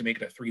we actually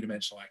make it a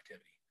three-dimensional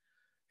activity?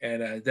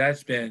 And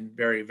that's been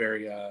very,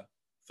 very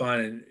fun.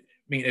 And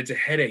I mean, it's a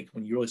headache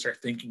when you really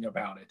start thinking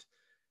about it,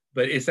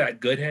 but it's that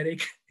good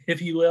headache,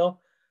 if you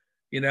will,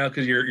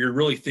 because you're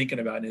really thinking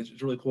about it.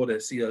 It's really cool to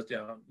see those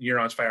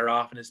neurons fire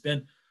off. And it's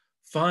been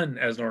fun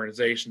as an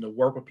organization to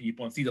work with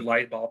people and see the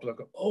light bulb. Like,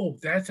 oh,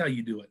 that's how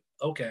you do it.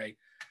 Okay.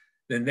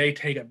 Then they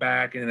take it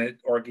back and it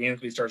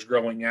organically starts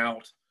growing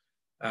out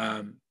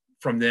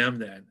from them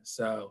then.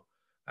 So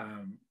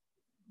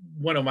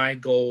one of my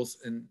goals,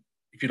 and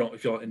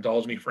if you'll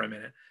indulge me for a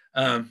minute,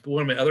 but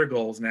one of my other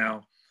goals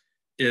now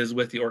is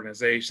with the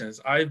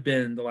organizations. I've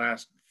been the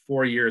last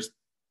 4 years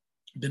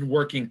been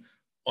working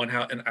on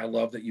how, and I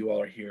love that you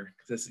all are here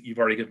because you've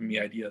already given me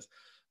ideas,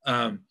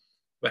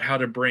 but how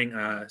to bring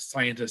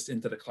scientists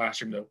into the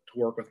classroom to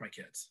work with my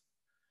kids.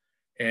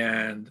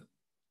 And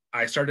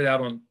I started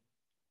out on,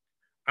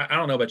 I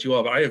don't know about you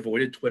all, but I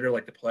avoided Twitter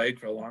like the plague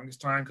for the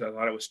longest time because I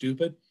thought it was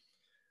stupid.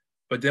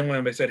 But then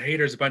when they said, hey,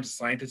 there's a bunch of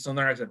scientists on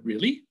there, I said,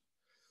 really?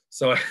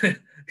 So I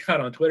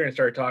got on Twitter and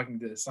started talking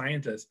to the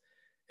scientists.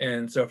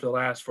 And so for the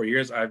last 4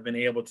 years, I've been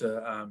able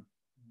to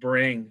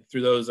bring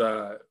through those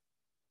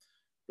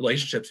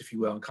relationships, if you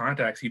will, and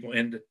contacts people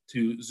into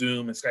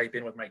Zoom and Skype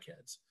in with my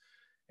kids.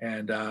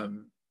 And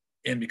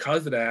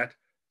because of that,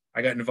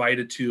 I got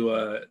invited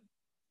to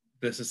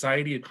the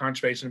Society of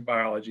Conservation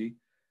Biology,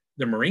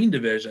 the Marine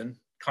Division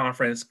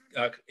conference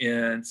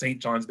in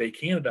St. John's Bay,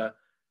 Canada.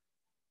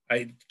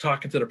 I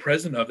talking to the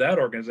president of that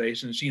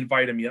organization. She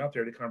invited me out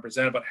there to come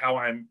present about how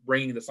I'm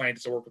bringing the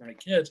scientists to work with my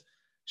kids.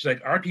 She's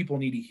like, our people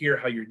need to hear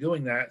how you're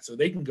doing that so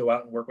they can go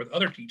out and work with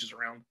other teachers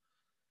around.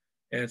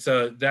 And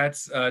so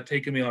that's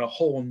taken me on a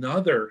whole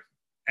nother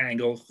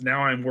angle.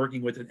 Now I'm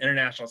working with an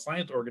international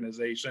science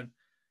organization.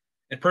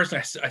 And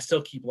personally, I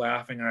still keep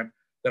laughing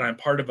that I'm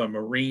part of a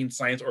marine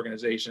science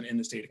organization in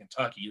the state of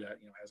Kentucky that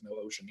has no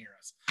ocean near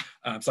us.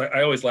 So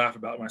I always laugh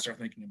about when I start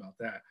thinking about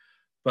that.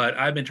 But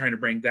I've been trying to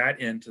bring that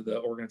into the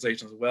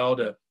organization as well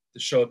to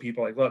show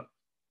people like, look,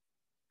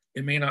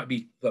 it may not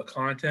be the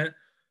content,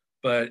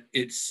 but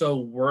it's so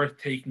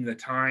worth taking the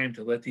time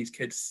to let these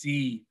kids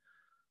see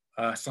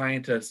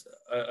scientists,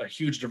 a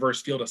huge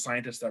diverse field of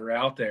scientists that are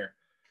out there.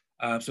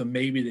 So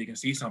maybe they can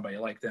see somebody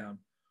like them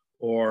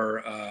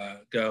or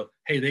go,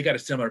 hey, they got a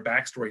similar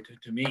backstory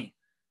to me,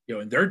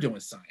 and they're doing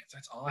science.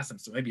 That's awesome.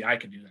 So maybe I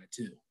can do that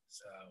too.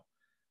 So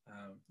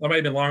that might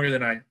have been longer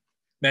than I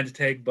meant to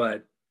take,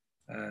 but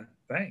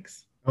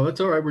thanks. Oh, that's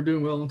all right. We're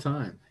doing well on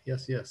time.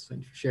 Yes. Thanks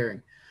for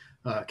sharing.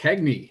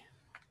 Cagney.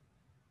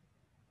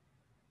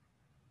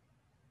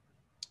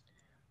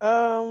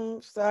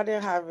 So I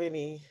didn't have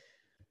anything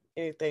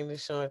to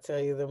show and tell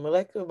you. The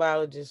molecular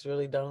biologists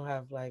really don't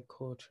have like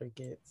cool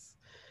trinkets.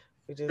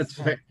 We just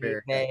have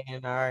DNA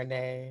and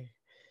RNA.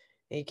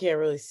 And you can't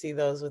really see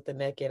those with the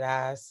naked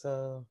eye,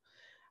 so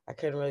I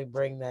couldn't really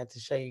bring that to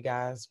show you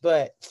guys.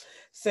 But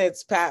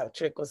since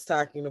Patrick was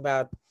talking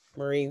about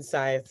marine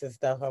science and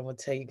stuff, I'm gonna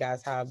tell you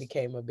guys how I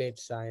became a bench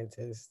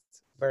scientist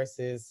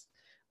versus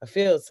a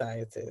field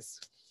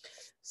scientist.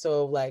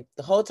 So like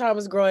the whole time I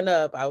was growing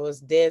up, I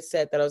was dead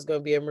set that I was going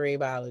to be a marine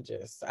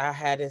biologist. I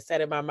had it set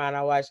in my mind.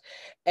 I watched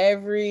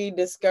every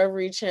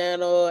Discovery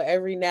Channel,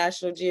 every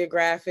National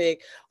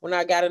Geographic. When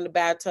I got in the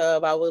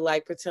bathtub, I would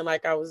like pretend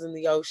like I was in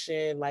the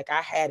ocean. Like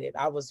I had it.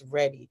 I was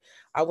ready.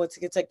 I went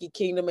to Kentucky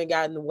Kingdom and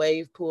got in the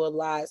wave pool a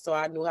lot. So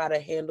I knew how to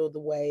handle the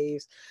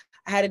waves.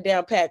 I had it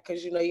down pat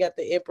because, you have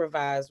to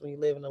improvise when you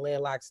live in a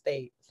landlocked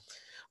state.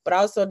 But I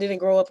also didn't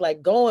grow up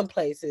like going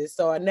places.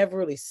 So I never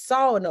really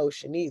saw an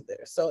ocean either.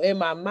 So in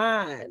my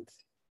mind,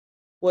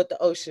 what the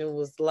ocean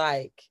was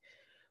like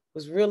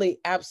was really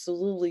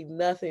absolutely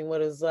nothing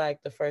what it was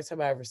like the first time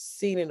I ever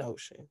seen an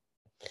ocean.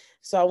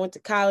 So I went to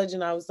college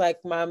and I was like,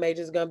 my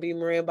major is going to be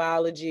marine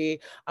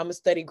biology. I'm going to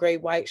study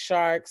great white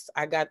sharks.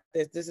 I got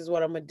this. This is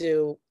what I'm going to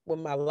do with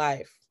my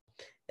life.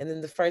 And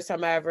then the first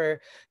time I ever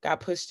got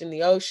pushed in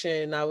the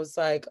ocean, I was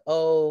like,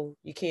 oh,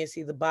 you can't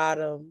see the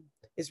bottom.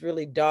 It's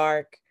really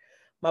dark.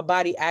 My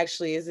body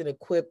actually isn't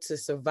equipped to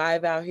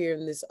survive out here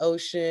in this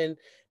ocean.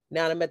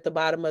 Now I'm at the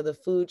bottom of the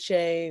food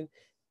chain.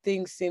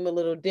 Things seem a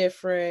little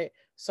different.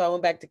 So I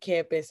went back to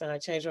campus and I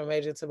changed my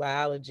major to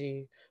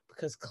biology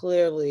because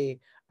clearly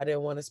I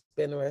didn't want to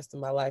spend the rest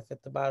of my life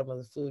at the bottom of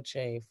the food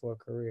chain for a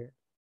career.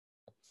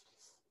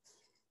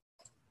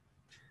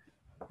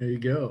 There you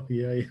go.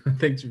 Yeah.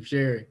 Thanks for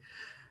sharing.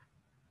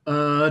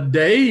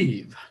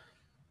 Dave.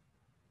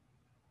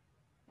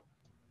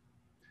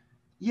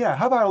 Yeah,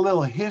 how about a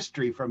little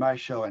history for my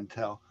show and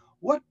tell?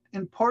 What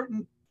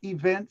important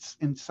events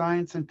in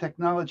science and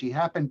technology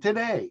happened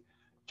today,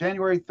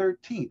 January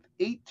 13th,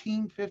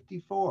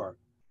 1854?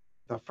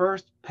 The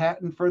first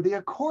patent for the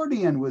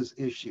accordion was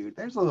issued.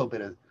 There's a little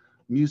bit of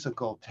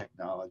musical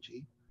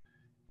technology.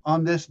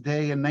 On this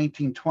day in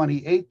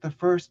 1928, the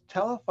first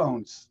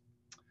telephones,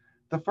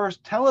 the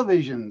first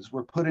televisions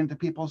were put into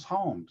people's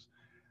homes.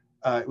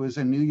 It was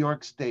in New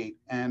York State,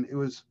 and it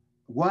was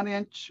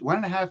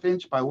 1.5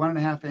 inch by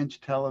 1.5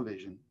 inch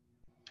television,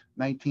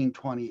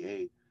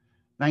 1928.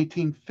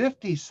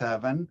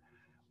 1957,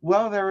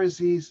 well, there was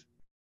these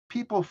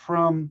people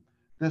from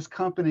this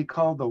company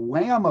called the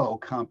Wham-O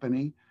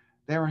Company.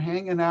 They were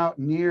hanging out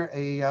near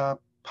a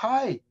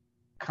pie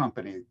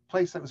company,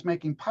 place that was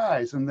making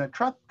pies, and the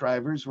truck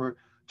drivers were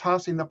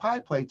tossing the pie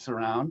plates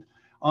around.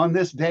 On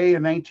this day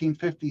in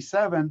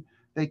 1957,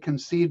 they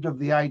conceived of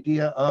the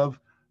idea of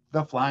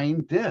the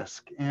flying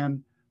disc,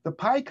 and the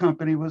pie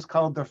company was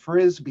called the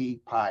Frisbee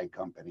Pie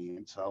Company.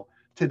 And so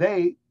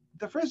today,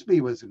 the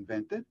Frisbee was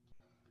invented.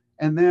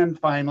 And then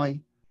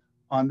finally,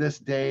 on this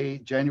day,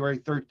 January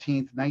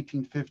 13th,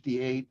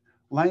 1958,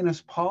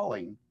 Linus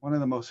Pauling, one of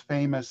the most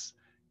famous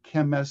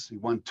chemists, he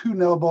won 2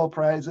 Nobel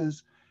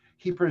Prizes.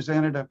 He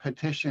presented a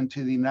petition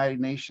to the United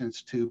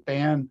Nations to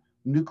ban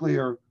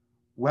nuclear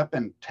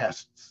weapon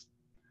tests.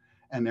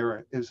 And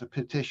there is a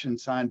petition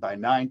signed by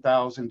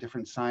 9,000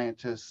 different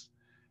scientists.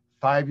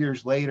 5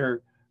 years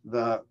later,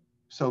 the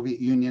Soviet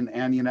Union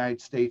and the United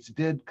States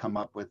did come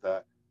up with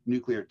a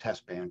nuclear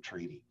test ban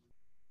treaty.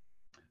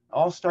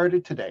 All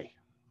started today.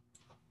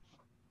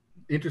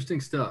 Interesting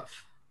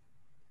stuff.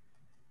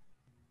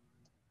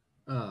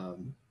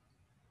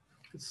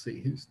 Let's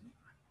see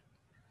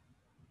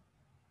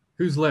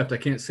who's left. I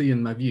can't see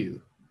in my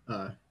view.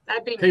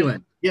 That'd be me.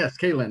 Kaylin. Yes,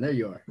 Kaylin, there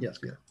you are. Yes,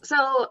 yeah.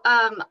 So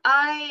I'm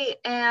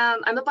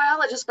a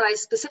biologist, but I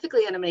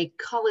specifically am an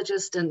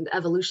ecologist and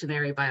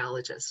evolutionary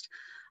biologist.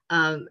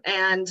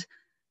 And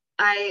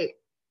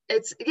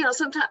it's, you know,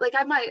 sometimes like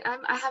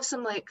I have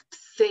some like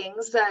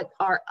things that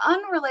are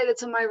unrelated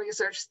to my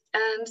research.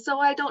 And so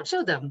I don't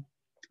show them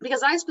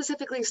because I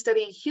specifically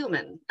study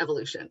human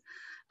evolution.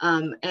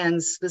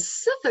 And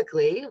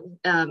specifically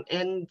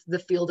in the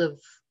field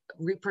of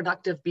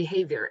reproductive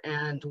behavior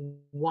and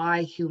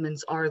why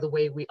humans are the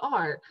way we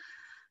are.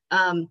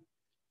 And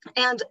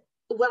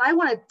what I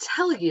want to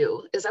tell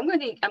you is I'm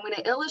going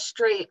to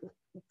illustrate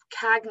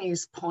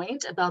Cagney's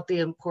point about the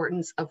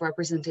importance of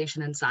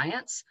representation in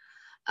science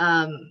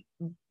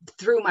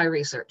through my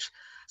research.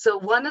 So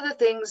one of the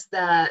things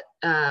that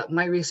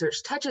my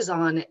research touches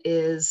on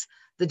is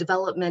the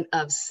development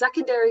of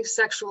secondary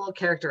sexual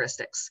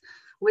characteristics,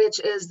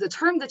 which is the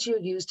term that you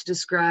use to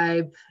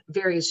describe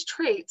various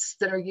traits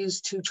that are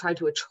used to try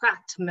to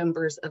attract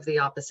members of the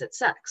opposite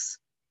sex.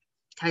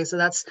 Okay, so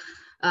that's,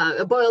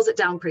 it boils it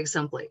down pretty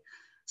simply.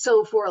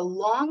 So for a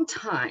long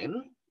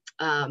time,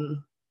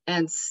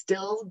 and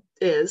still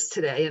is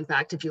today, in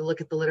fact, if you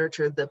look at the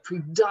literature, the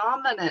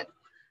predominant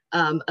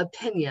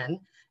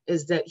opinion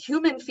is that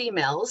human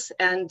females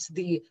and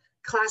the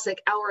classic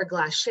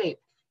hourglass shape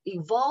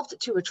evolved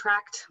to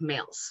attract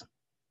males.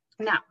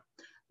 Now,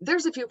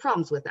 there's a few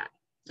problems with that.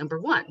 Number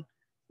one,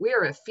 we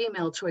are a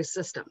female choice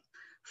system.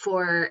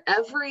 For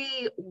every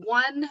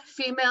one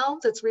female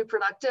that's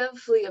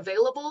reproductively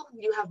available,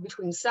 you have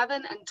between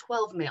 7 and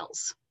 12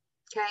 males,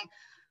 okay?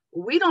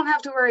 We don't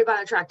have to worry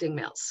about attracting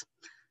males,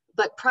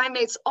 but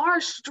primates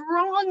are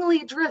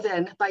strongly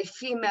driven by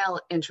female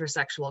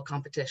intersexual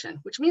competition,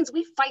 which means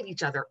we fight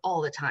each other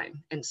all the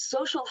time, and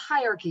social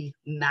hierarchy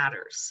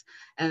matters,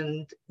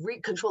 and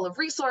control of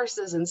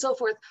resources and so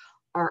forth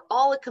are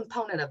all a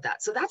component of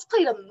that. So that's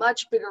played a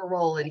much bigger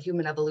role in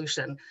human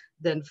evolution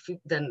than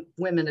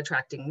women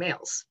attracting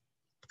males.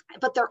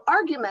 But their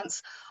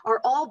arguments are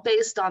all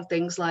based on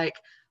things like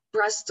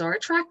breasts are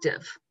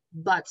attractive,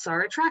 butts are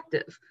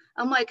attractive.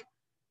 I'm like,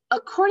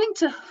 according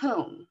to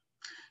whom?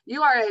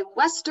 You are a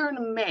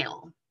Western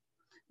male.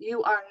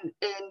 You are,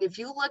 and if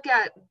you look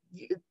at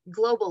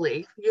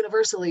globally,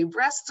 universally,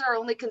 breasts are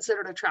only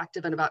considered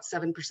attractive in about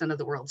 7% of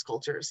the world's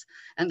cultures.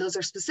 And those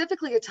are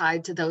specifically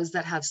tied to those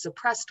that have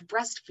suppressed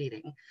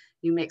breastfeeding.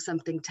 You make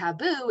something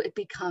taboo, it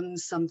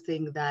becomes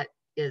something that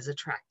is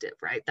attractive,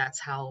 right? That's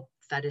how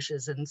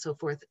fetishes and so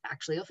forth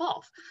actually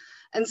evolve.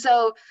 And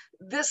so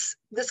this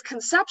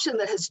conception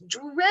that has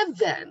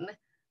driven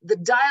the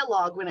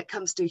dialogue when it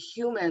comes to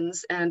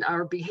humans and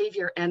our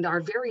behavior and our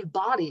very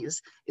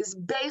bodies is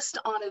based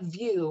on a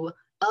view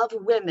of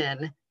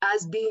women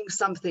as being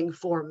something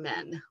for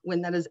men,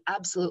 when that is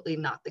absolutely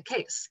not the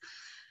case.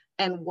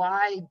 And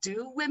why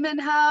do women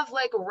have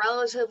like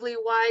relatively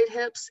wide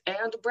hips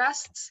and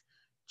breasts?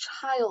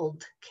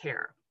 Child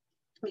care.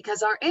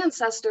 Because our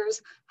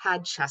ancestors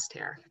had chest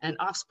hair and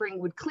offspring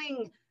would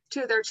cling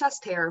to their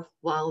chest hair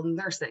while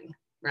nursing,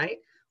 right?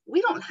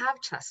 We don't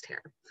have chest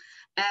hair.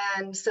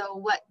 And so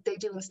what they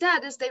do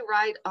instead is they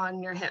ride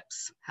on your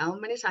hips. How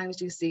many times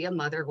do you see a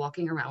mother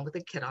walking around with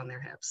a kid on their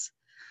hips?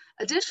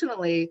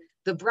 Additionally,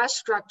 the breast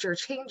structure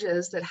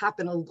changes that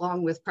happen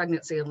along with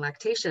pregnancy and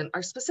lactation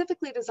are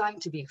specifically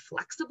designed to be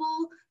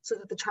flexible so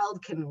that the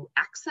child can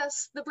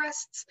access the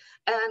breasts,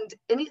 and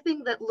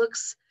anything that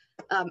looks,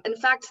 in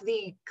fact,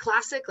 the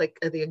classic, like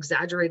the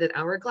exaggerated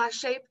hourglass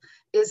shape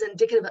is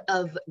indicative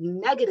of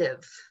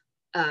negative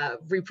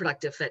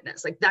reproductive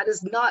fitness. Like that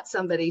is not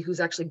somebody who's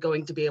actually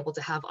going to be able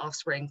to have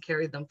offspring,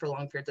 carry them for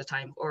long periods of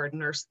time, or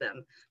nurse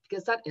them,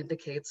 because that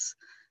indicates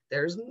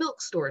there's milk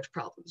storage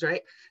problems,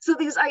 right? So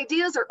these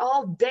ideas are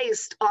all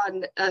based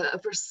on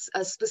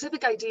a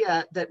specific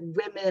idea that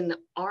women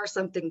are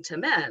something to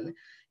men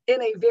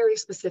in a very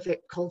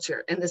specific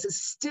culture. And this is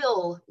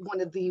still one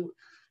of the,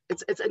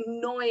 it's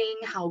annoying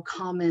how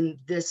common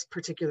this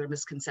particular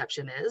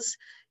misconception is,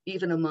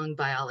 even among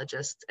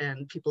biologists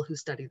and people who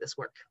study this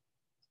work.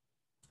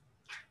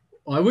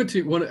 Well,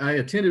 I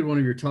attended one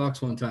of your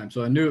talks one time,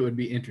 so I knew it would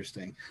be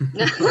interesting.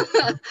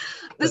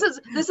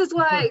 This is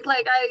why,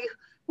 like,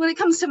 when it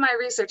comes to my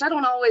research, I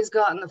don't always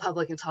go out in the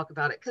public and talk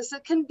about it because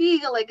it can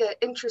be like an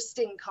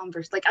interesting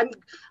conversation. Like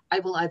I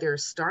will either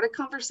start a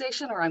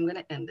conversation or I'm going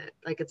to end it.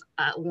 Like it's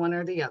one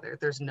or the other.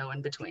 There's no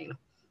in between.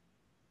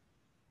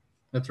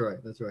 That's right.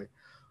 That's right.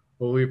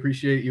 Well, we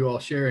appreciate you all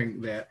sharing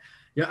that.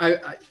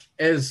 Yeah,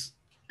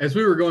 as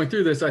we were going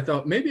through this, I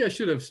thought maybe I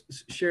should have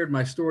shared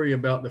my story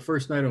about the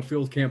first night on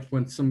field camp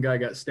when some guy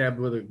got stabbed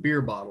with a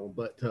beer bottle,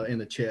 but in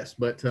the chest.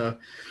 But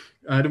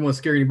I didn't want to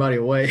scare anybody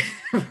away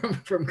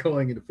from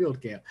going into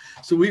field camp.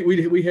 So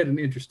we had an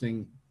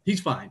interesting. He's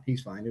fine.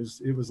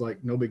 It was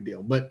like no big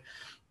deal. But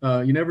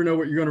you never know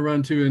what you're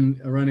going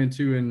to run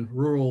into in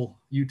rural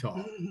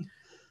Utah.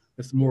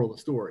 That's the moral of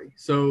the story.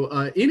 So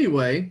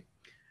anyway,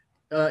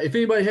 if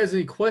anybody has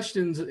any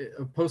questions,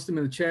 post them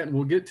in the chat and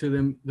we'll get to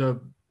them.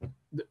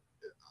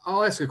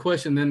 I'll ask a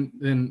question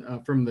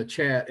then from the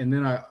chat, and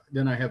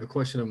then I have a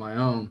question of my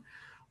own.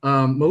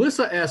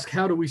 Melissa asked,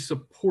 how do we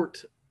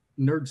support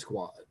Nerd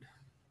Squad?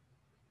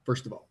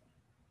 First of all,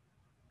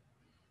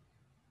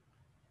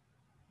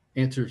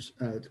 answers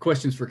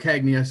questions for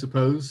Cagney, I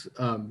suppose.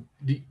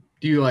 Do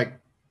you like?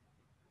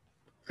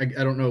 I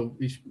don't know.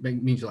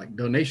 Means like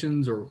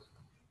donations or?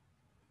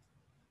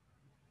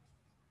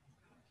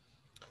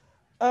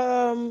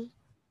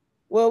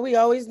 Well, we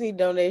always need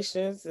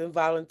donations and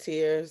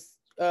volunteers.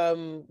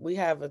 We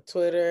have a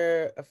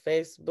Twitter, a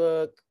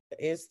Facebook,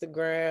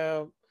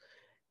 Instagram,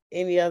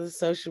 any other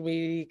social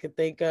media you can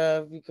think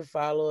of. You can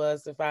follow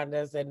us and find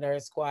us at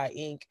Nerd Squad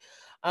Inc.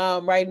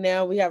 Right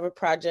now, we have a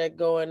project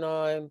going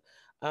on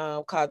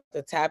called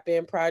the Tap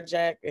In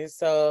Project. And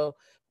so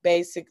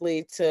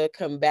basically to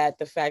combat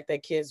the fact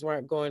that kids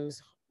weren't going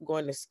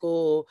to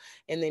school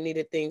and they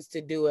needed things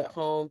to do at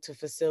home to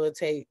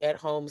facilitate at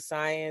home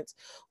science,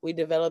 we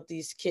developed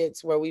these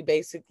kits where we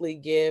basically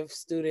give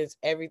students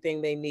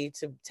everything they need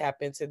to tap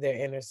into their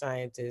inner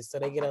scientists. So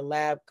they get a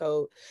lab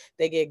coat,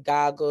 they get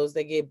goggles,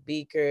 they get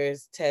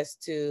beakers,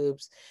 test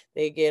tubes,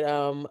 they get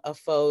a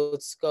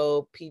faux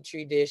scope,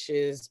 petri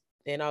dishes,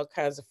 and all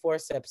kinds of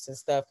forceps and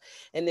stuff.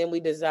 And then we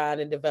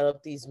design and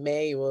develop these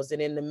manuals.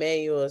 And in the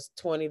manuals,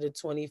 20 to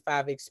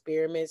 25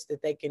 experiments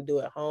that they can do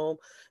at home,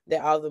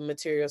 that all the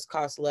materials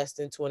cost less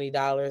than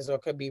 $20 or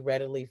could be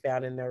readily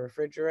found in their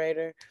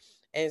refrigerator.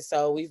 And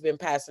so we've been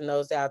passing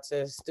those out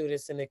to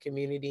students in the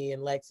community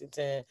in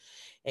Lexington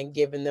and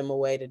giving them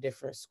away to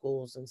different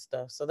schools and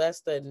stuff. So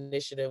that's the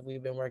initiative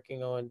we've been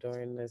working on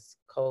during this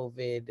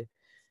COVID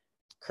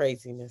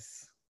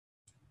craziness.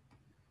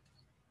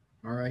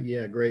 All right.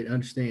 Yeah, great.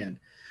 Understand.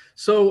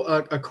 So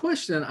a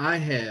question I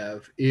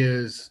have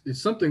is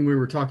something we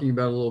were talking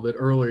about a little bit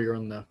earlier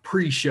on the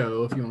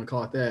pre-show, if you want to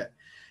call it that,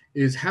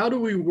 is how do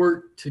we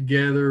work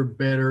together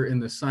better in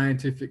the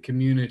scientific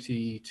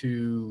community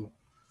to,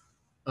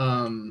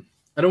 I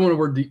don't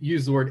want to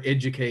use the word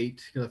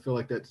educate because I feel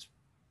like that's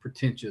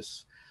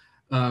pretentious,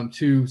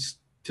 to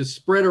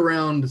spread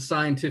around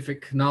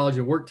scientific knowledge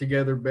and work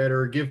together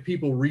better, give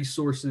people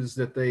resources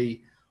that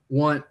they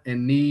want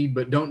and need,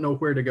 but don't know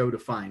where to go to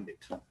find it.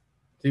 Does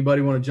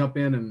anybody want to jump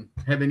in and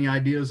have any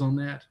ideas on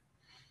that?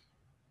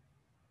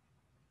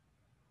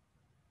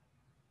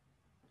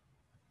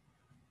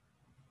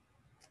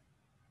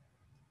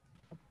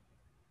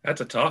 That's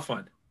a tough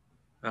one.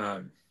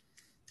 I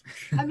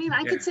mean,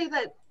 I could say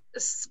that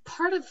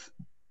part of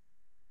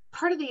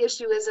the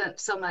issue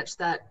isn't so much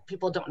that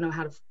people don't know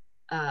how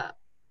to,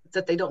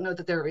 that they don't know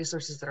that there are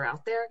resources that are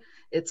out there.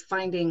 It's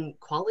finding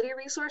quality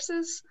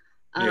resources.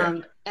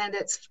 And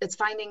it's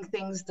finding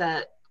things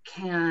that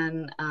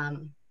can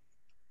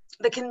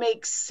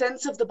make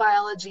sense of the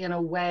biology in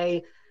a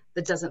way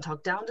that doesn't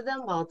talk down to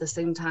them, while at the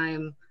same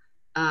time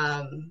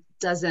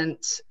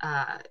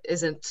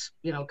isn't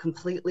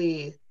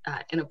completely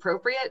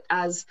inappropriate.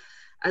 As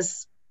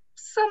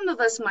some of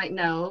us might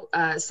know,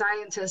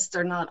 scientists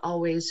are not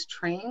always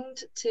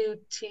trained to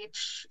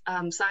teach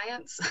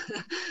science.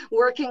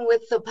 Working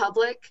with the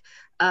public,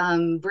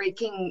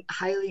 breaking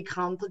highly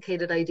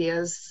complicated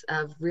ideas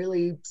of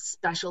really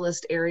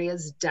specialist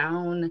areas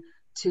down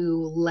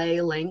to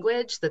lay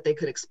language that they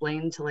could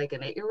explain to like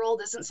an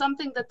 8-year-old isn't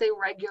something that they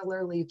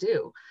regularly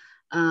do.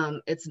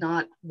 It's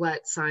not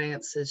what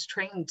scientists are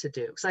trained to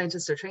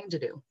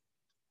do.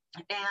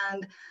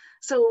 And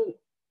so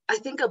I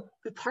think a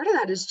part of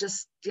that is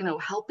just,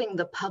 helping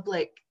the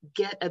public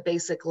get a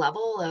basic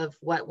level of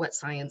what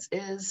science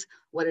is,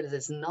 what it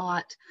is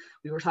not.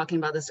 We were talking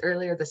about this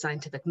earlier, the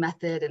scientific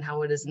method, and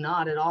how it is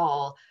not at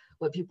all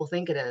what people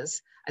think it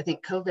is. I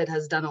think COVID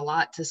has done a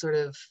lot to sort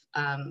of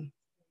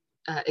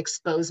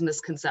expose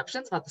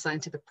misconceptions about the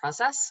scientific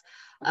process.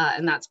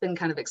 And that's been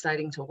kind of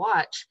exciting to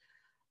watch.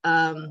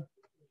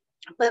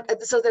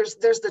 But so there's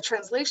the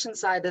translation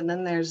side, and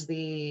then there's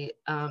the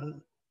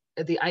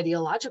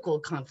ideological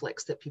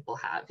conflicts that people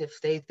have. If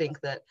they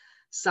think that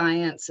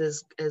science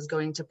is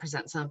going to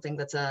present something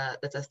that's a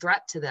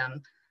threat to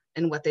them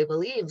and what they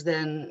believe,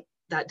 then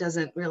that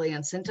doesn't really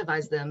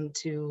incentivize them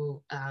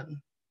to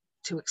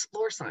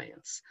explore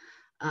science.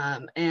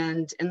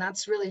 And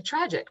that's really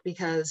tragic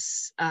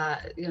because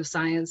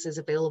science is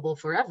available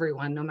for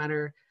everyone, no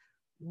matter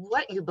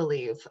what you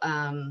believe.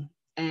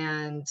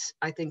 And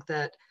I think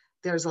that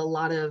there's a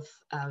lot of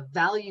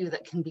value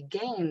that can be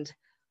gained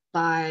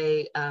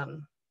by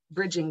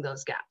bridging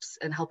those gaps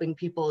and helping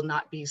people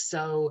not be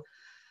so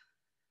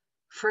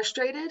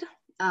frustrated.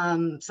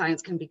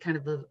 Science can be kind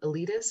of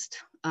elitist,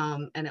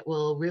 and it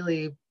will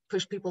really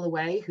push people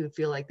away who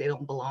feel like they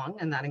don't belong,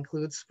 and that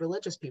includes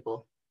religious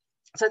people.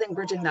 So I think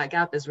bridging that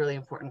gap is really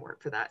important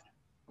work for that.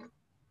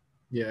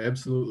 Yeah,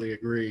 absolutely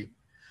agree.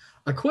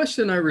 A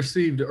question I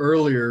received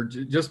earlier,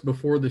 just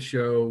before the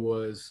show,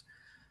 was,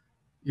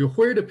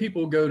 where do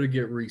people go to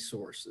get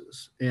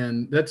resources?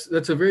 And that's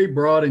a very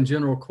broad and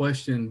general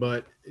question,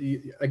 but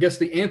I guess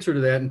the answer to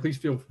that, and please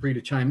feel free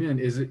to chime in,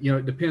 is it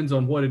depends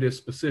on what it is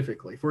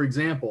specifically. For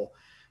example,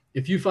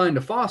 if you find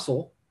a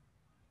fossil,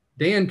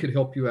 Dan could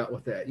help you out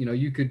with that.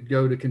 You could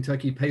go to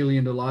Kentucky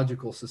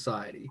Paleontological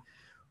Society.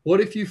 What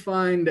if you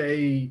find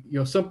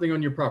something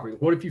on your property?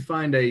 What if you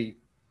find a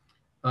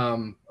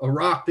a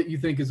rock that you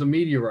think is a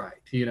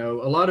meteorite. You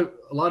know, a lot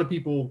of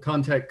people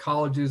contact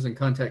colleges and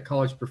contact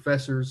college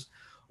professors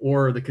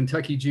or the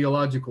Kentucky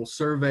Geological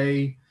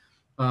Survey.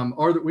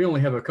 Or that we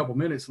only have a couple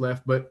minutes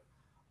left, but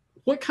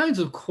what kinds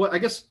of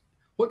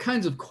what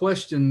kinds of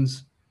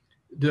questions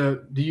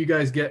do you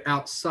guys get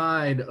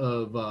outside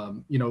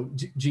of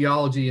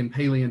geology and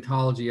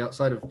paleontology,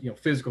 outside of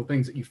physical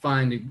things that you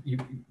find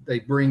they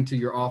bring to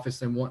your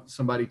office and want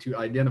somebody to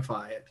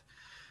identify it?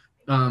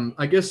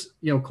 I guess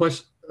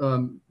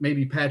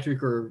maybe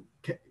Patrick or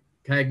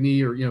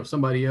Cagney or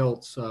somebody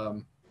else,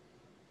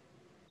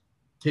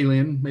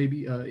 Kaylin,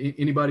 maybe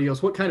anybody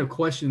else. What kind of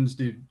questions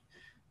do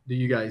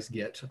you guys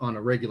get on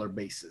a regular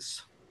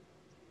basis?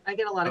 I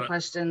get a lot of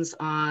questions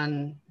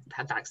on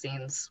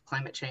vaccines,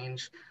 climate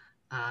change,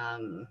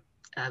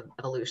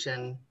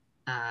 evolution.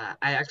 I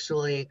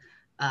actually,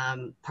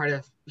 part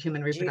of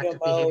human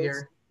reproductive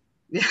behavior.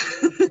 Yeah,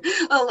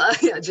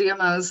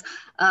 GMOs.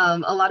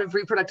 A lot of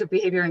reproductive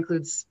behavior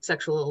includes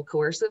sexual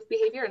coercive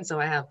behavior. And so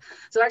I've,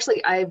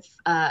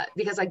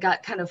 because I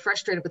got kind of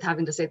frustrated with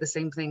having to say the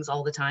same things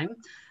all the time.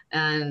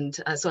 And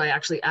so I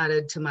actually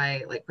added to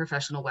my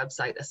professional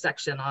website a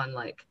section on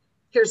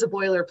here's a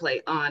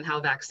boilerplate on how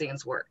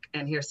vaccines work,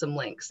 and here's some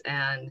links.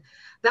 And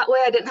that way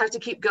I didn't have to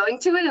keep going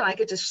to it, and I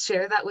could just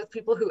share that with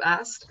people who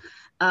asked.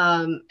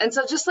 And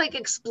so just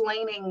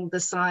explaining the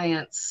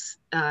science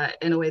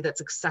in a way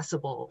that's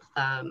accessible,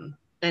 and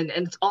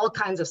it's all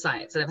kinds of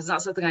science. And if it's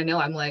not something I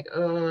know, I'm I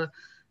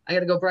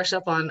got to go brush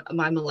up on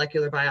my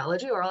molecular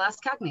biology, or I'll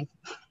ask Cagney.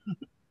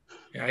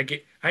 Yeah,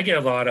 I get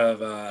a lot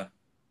of,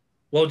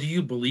 well, do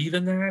you believe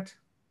in that?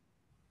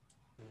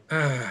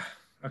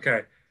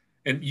 Okay.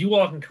 And you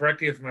all can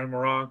correct me if I'm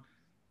wrong,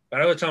 but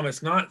I would tell them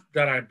it's not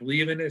that I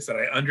believe in it, it's that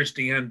I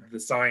understand the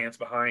science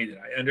behind it.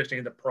 I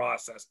understand the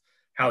process,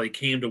 how they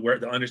came to where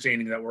the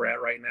understanding that we're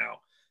at right now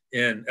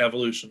in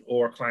evolution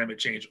or climate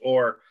change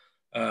or,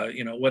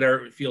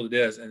 whatever field it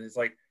is. And it's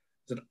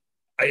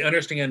I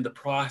understand the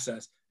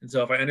process. And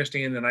so if I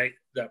understand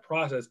that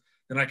process,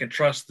 then I can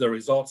trust the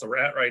results that we're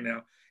at right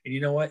now. And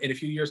you know what? In a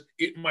few years,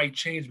 it might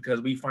change because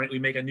we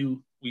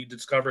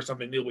discover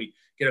something new. We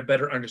get a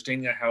better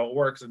understanding of how it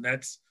works. And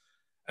that's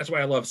why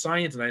I love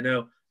science. And I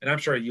know, and I'm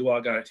sure you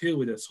all got it too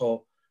with this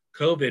whole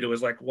COVID. It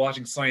was like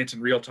watching science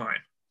in real time.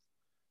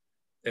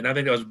 And I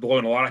think that was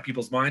blowing a lot of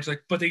people's minds.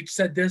 But they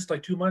said this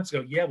 2 months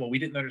ago. Yeah, well, we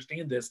didn't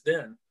understand this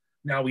then.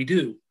 Now we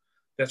do.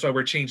 That's why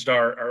we're changed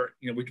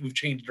we've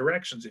changed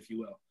directions, if you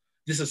will.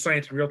 This is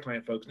science in real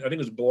time, folks. I think it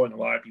was blowing a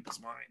lot of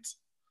people's minds.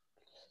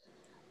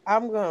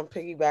 I'm going to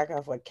piggyback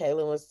off what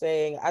Kaylin was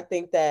saying. I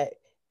think that,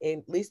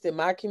 at least in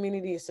my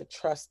community, it's a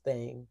trust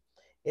thing.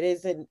 It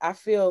isn't, I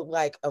feel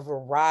like a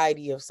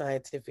variety of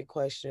scientific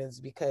questions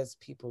because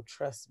people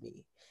trust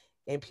me.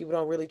 And people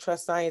don't really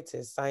trust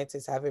scientists.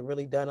 Scientists haven't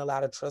really done a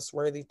lot of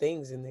trustworthy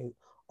things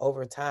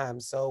over time.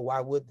 So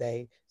why would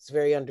they? It's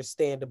very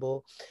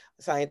understandable.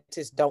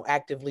 Scientists don't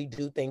actively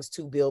do things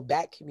to build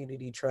that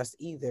community trust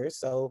either.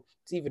 So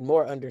it's even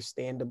more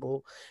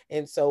understandable.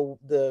 And so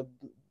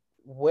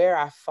where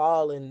I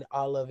fall in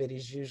all of it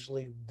is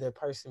usually the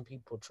person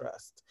people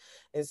trust.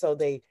 And so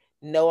they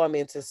know I'm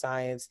into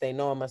science, they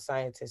know I'm a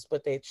scientist,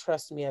 but they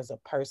trust me as a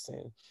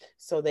person.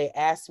 So they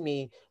ask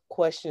me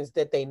questions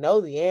that they know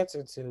the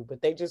answer to,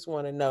 but they just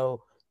want to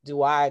know,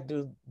 do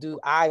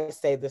I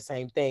say the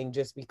same thing,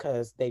 just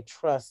because they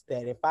trust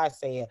that if I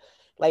say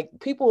it,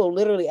 people will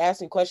literally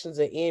ask me questions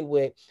that end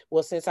with,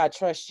 well, since I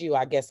trust you,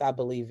 I guess I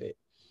believe it.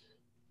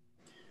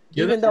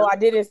 Yeah, even though I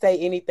didn't say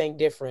anything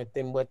different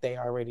than what they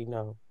already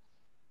know.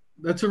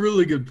 That's a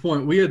really good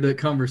point. We had that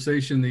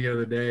conversation the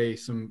other day,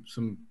 some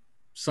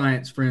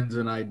science friends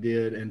and I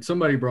did, and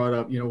somebody brought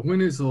up,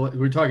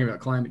 we're talking about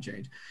climate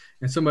change,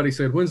 and somebody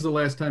said, when's the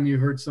last time you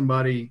heard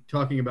somebody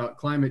talking about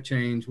climate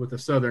change with a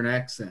Southern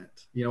accent?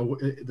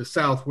 The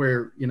South,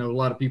 where, a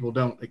lot of people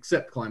don't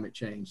accept climate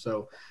change.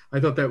 So I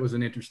thought that was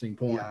an interesting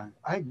point. Yeah,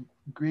 I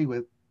agree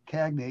with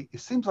Cagney. It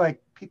seems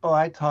like people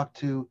I talk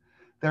to,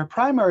 their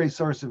primary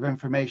source of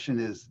information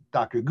is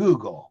Dr.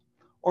 Google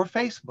or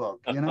Facebook.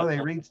 They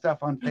read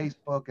stuff on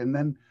Facebook, and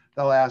then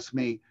they'll ask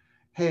me,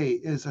 hey,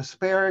 is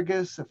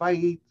asparagus, if I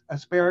eat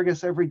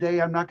asparagus every day,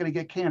 I'm not going to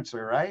get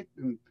cancer, right?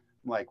 And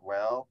I'm like,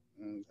 well,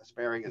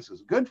 asparagus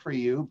is good for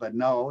you, but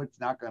no, it's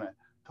not going to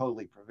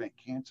totally prevent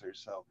cancer.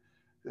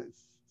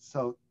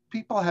 So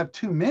people have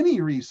too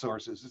many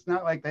resources. It's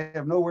not like they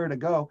have nowhere to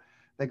go.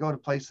 They go to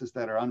places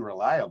that are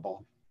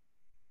unreliable.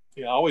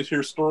 Yeah, I always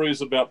hear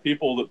stories about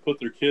people that put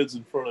their kids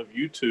in front of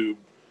YouTube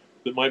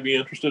that might be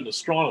interested in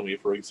astronomy,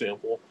 for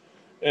example.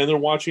 And they're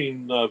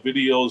watching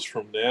videos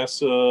from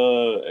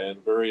NASA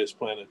and various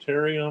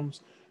planetariums.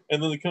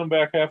 And then they come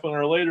back half an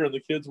hour later and the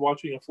kid's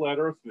watching a flat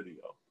Earth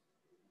video.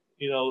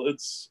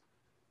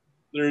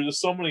 There's just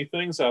so many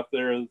things out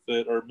there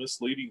that are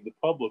misleading the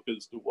public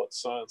as to what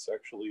science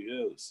actually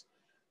is.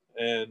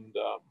 And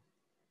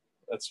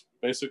that's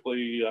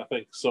basically, I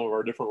think, some of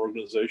our different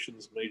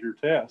organizations' major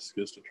task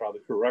is to try to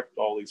correct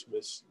all these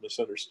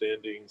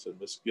misunderstandings and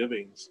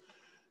misgivings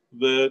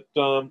that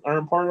are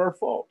in part our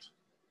fault.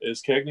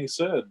 as Cagney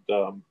said,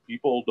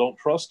 people don't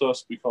trust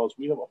us because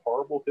we have a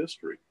horrible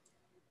history.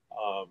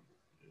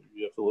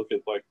 You have to look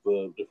at like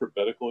the different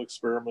medical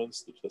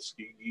experiments, the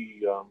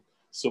Tuskegee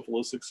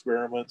syphilis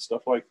experiment,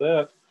 stuff like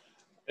that.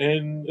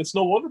 And it's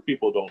no wonder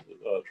people don't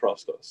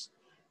trust us.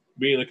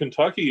 Being a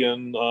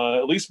Kentuckian,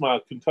 at least my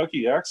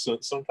Kentucky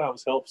accent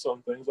sometimes helps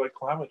on things like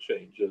climate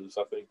change, as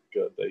I think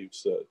Dave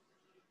said.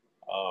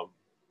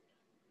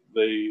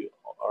 They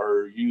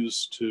are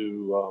used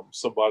to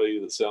somebody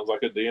that sounds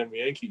like a damn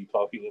Yankee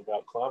talking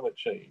about climate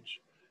change.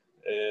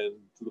 And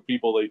the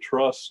people they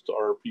trust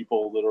are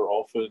people that are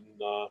often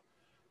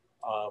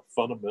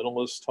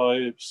fundamentalist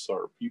types,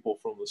 or people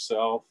from the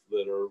South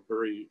that are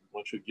very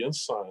much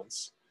against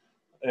science.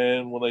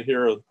 And when they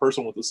hear a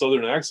person with a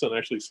Southern accent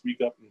actually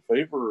speak up in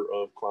favor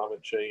of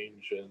climate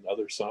change and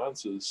other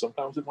sciences,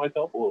 sometimes it might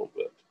help a little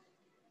bit.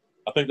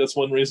 I think that's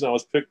one reason I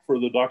was picked for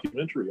the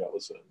documentary I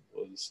was in,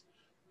 was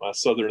my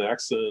Southern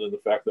accent and the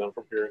fact that I'm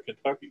from here in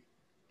Kentucky.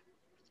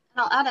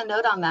 And I'll add a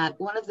note on that.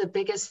 One of the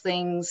biggest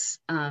things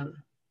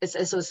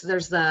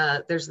there's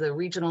the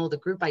regional, the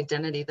group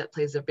identity that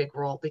plays a big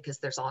role, because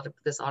there's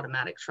this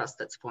automatic trust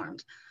that's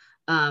formed.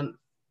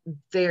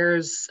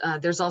 There's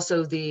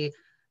also the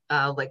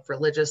like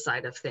religious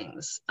side of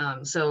things.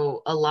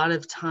 So a lot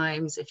of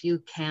times, if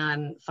you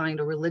can find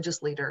a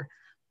religious leader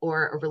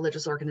or a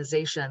religious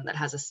organization that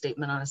has a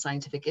statement on a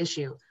scientific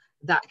issue,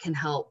 that can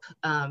help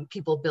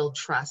people build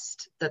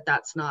trust that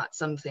that's not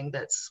something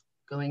that's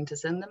going to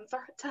send them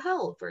to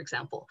hell, for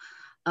example.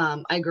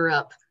 I grew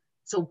up,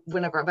 so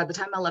by the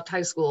time I left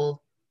high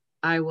school,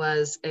 I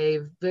was a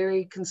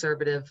very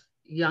conservative,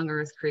 young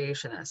earth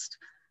creationist,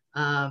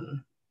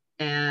 and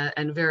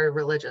very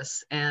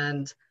religious.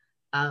 And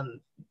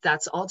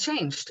that's all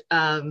changed.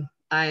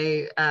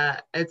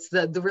 It's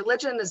the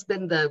religion has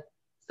been the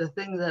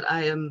thing that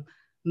I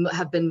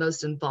have been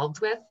most involved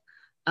with.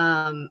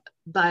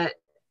 But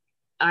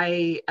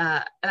I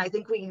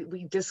think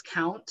we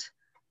discount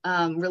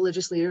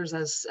religious leaders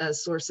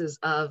as sources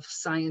of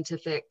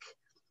scientific,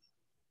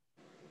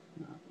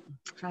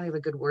 I'm trying to have a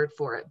good word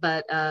for it,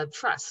 but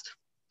trust.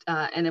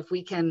 And if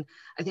we can,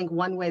 I think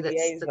one way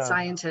that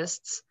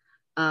scientists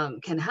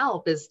can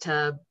help is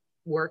to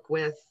work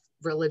with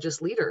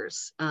religious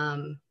leaders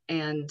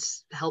and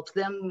help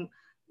them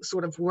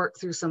sort of work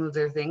through some of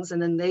their things,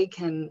 and then they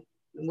can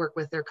work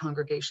with their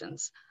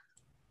congregations.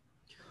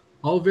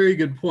 All very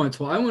good points.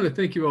 Well, I want to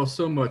thank you all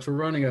so much. We're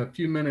running a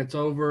few minutes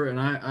over, and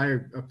I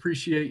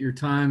appreciate your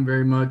time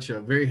very much.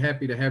 Very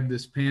happy to have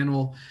this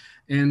panel.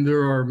 And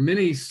there are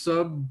many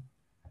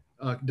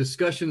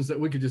discussions that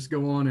we could just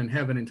go on and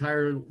have an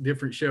entire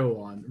different show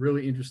on.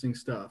 Really interesting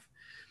stuff.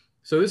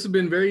 So this has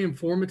been very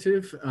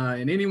informative.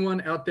 And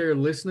anyone out there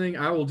listening,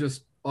 I will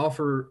just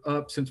offer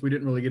up, since we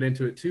didn't really get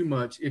into it too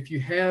much, if you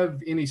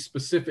have any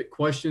specific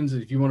questions,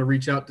 if you want to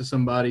reach out to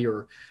somebody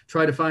or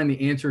try to find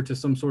the answer to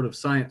some sort of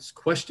science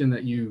question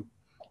that you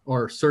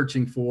are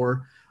searching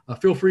for,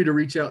 feel free to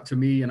reach out to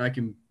me and I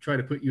can try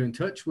to put you in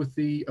touch with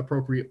the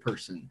appropriate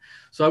person.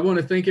 So I want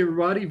to thank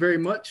everybody very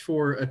much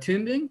for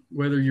attending,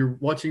 whether you're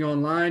watching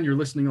online, you're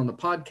listening on the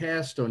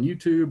podcast, on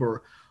YouTube,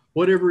 or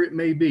whatever it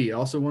may be. I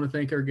also want to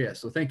thank our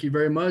guests. So thank you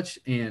very much,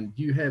 and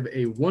you have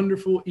a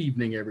wonderful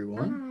evening,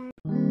 everyone. Bye.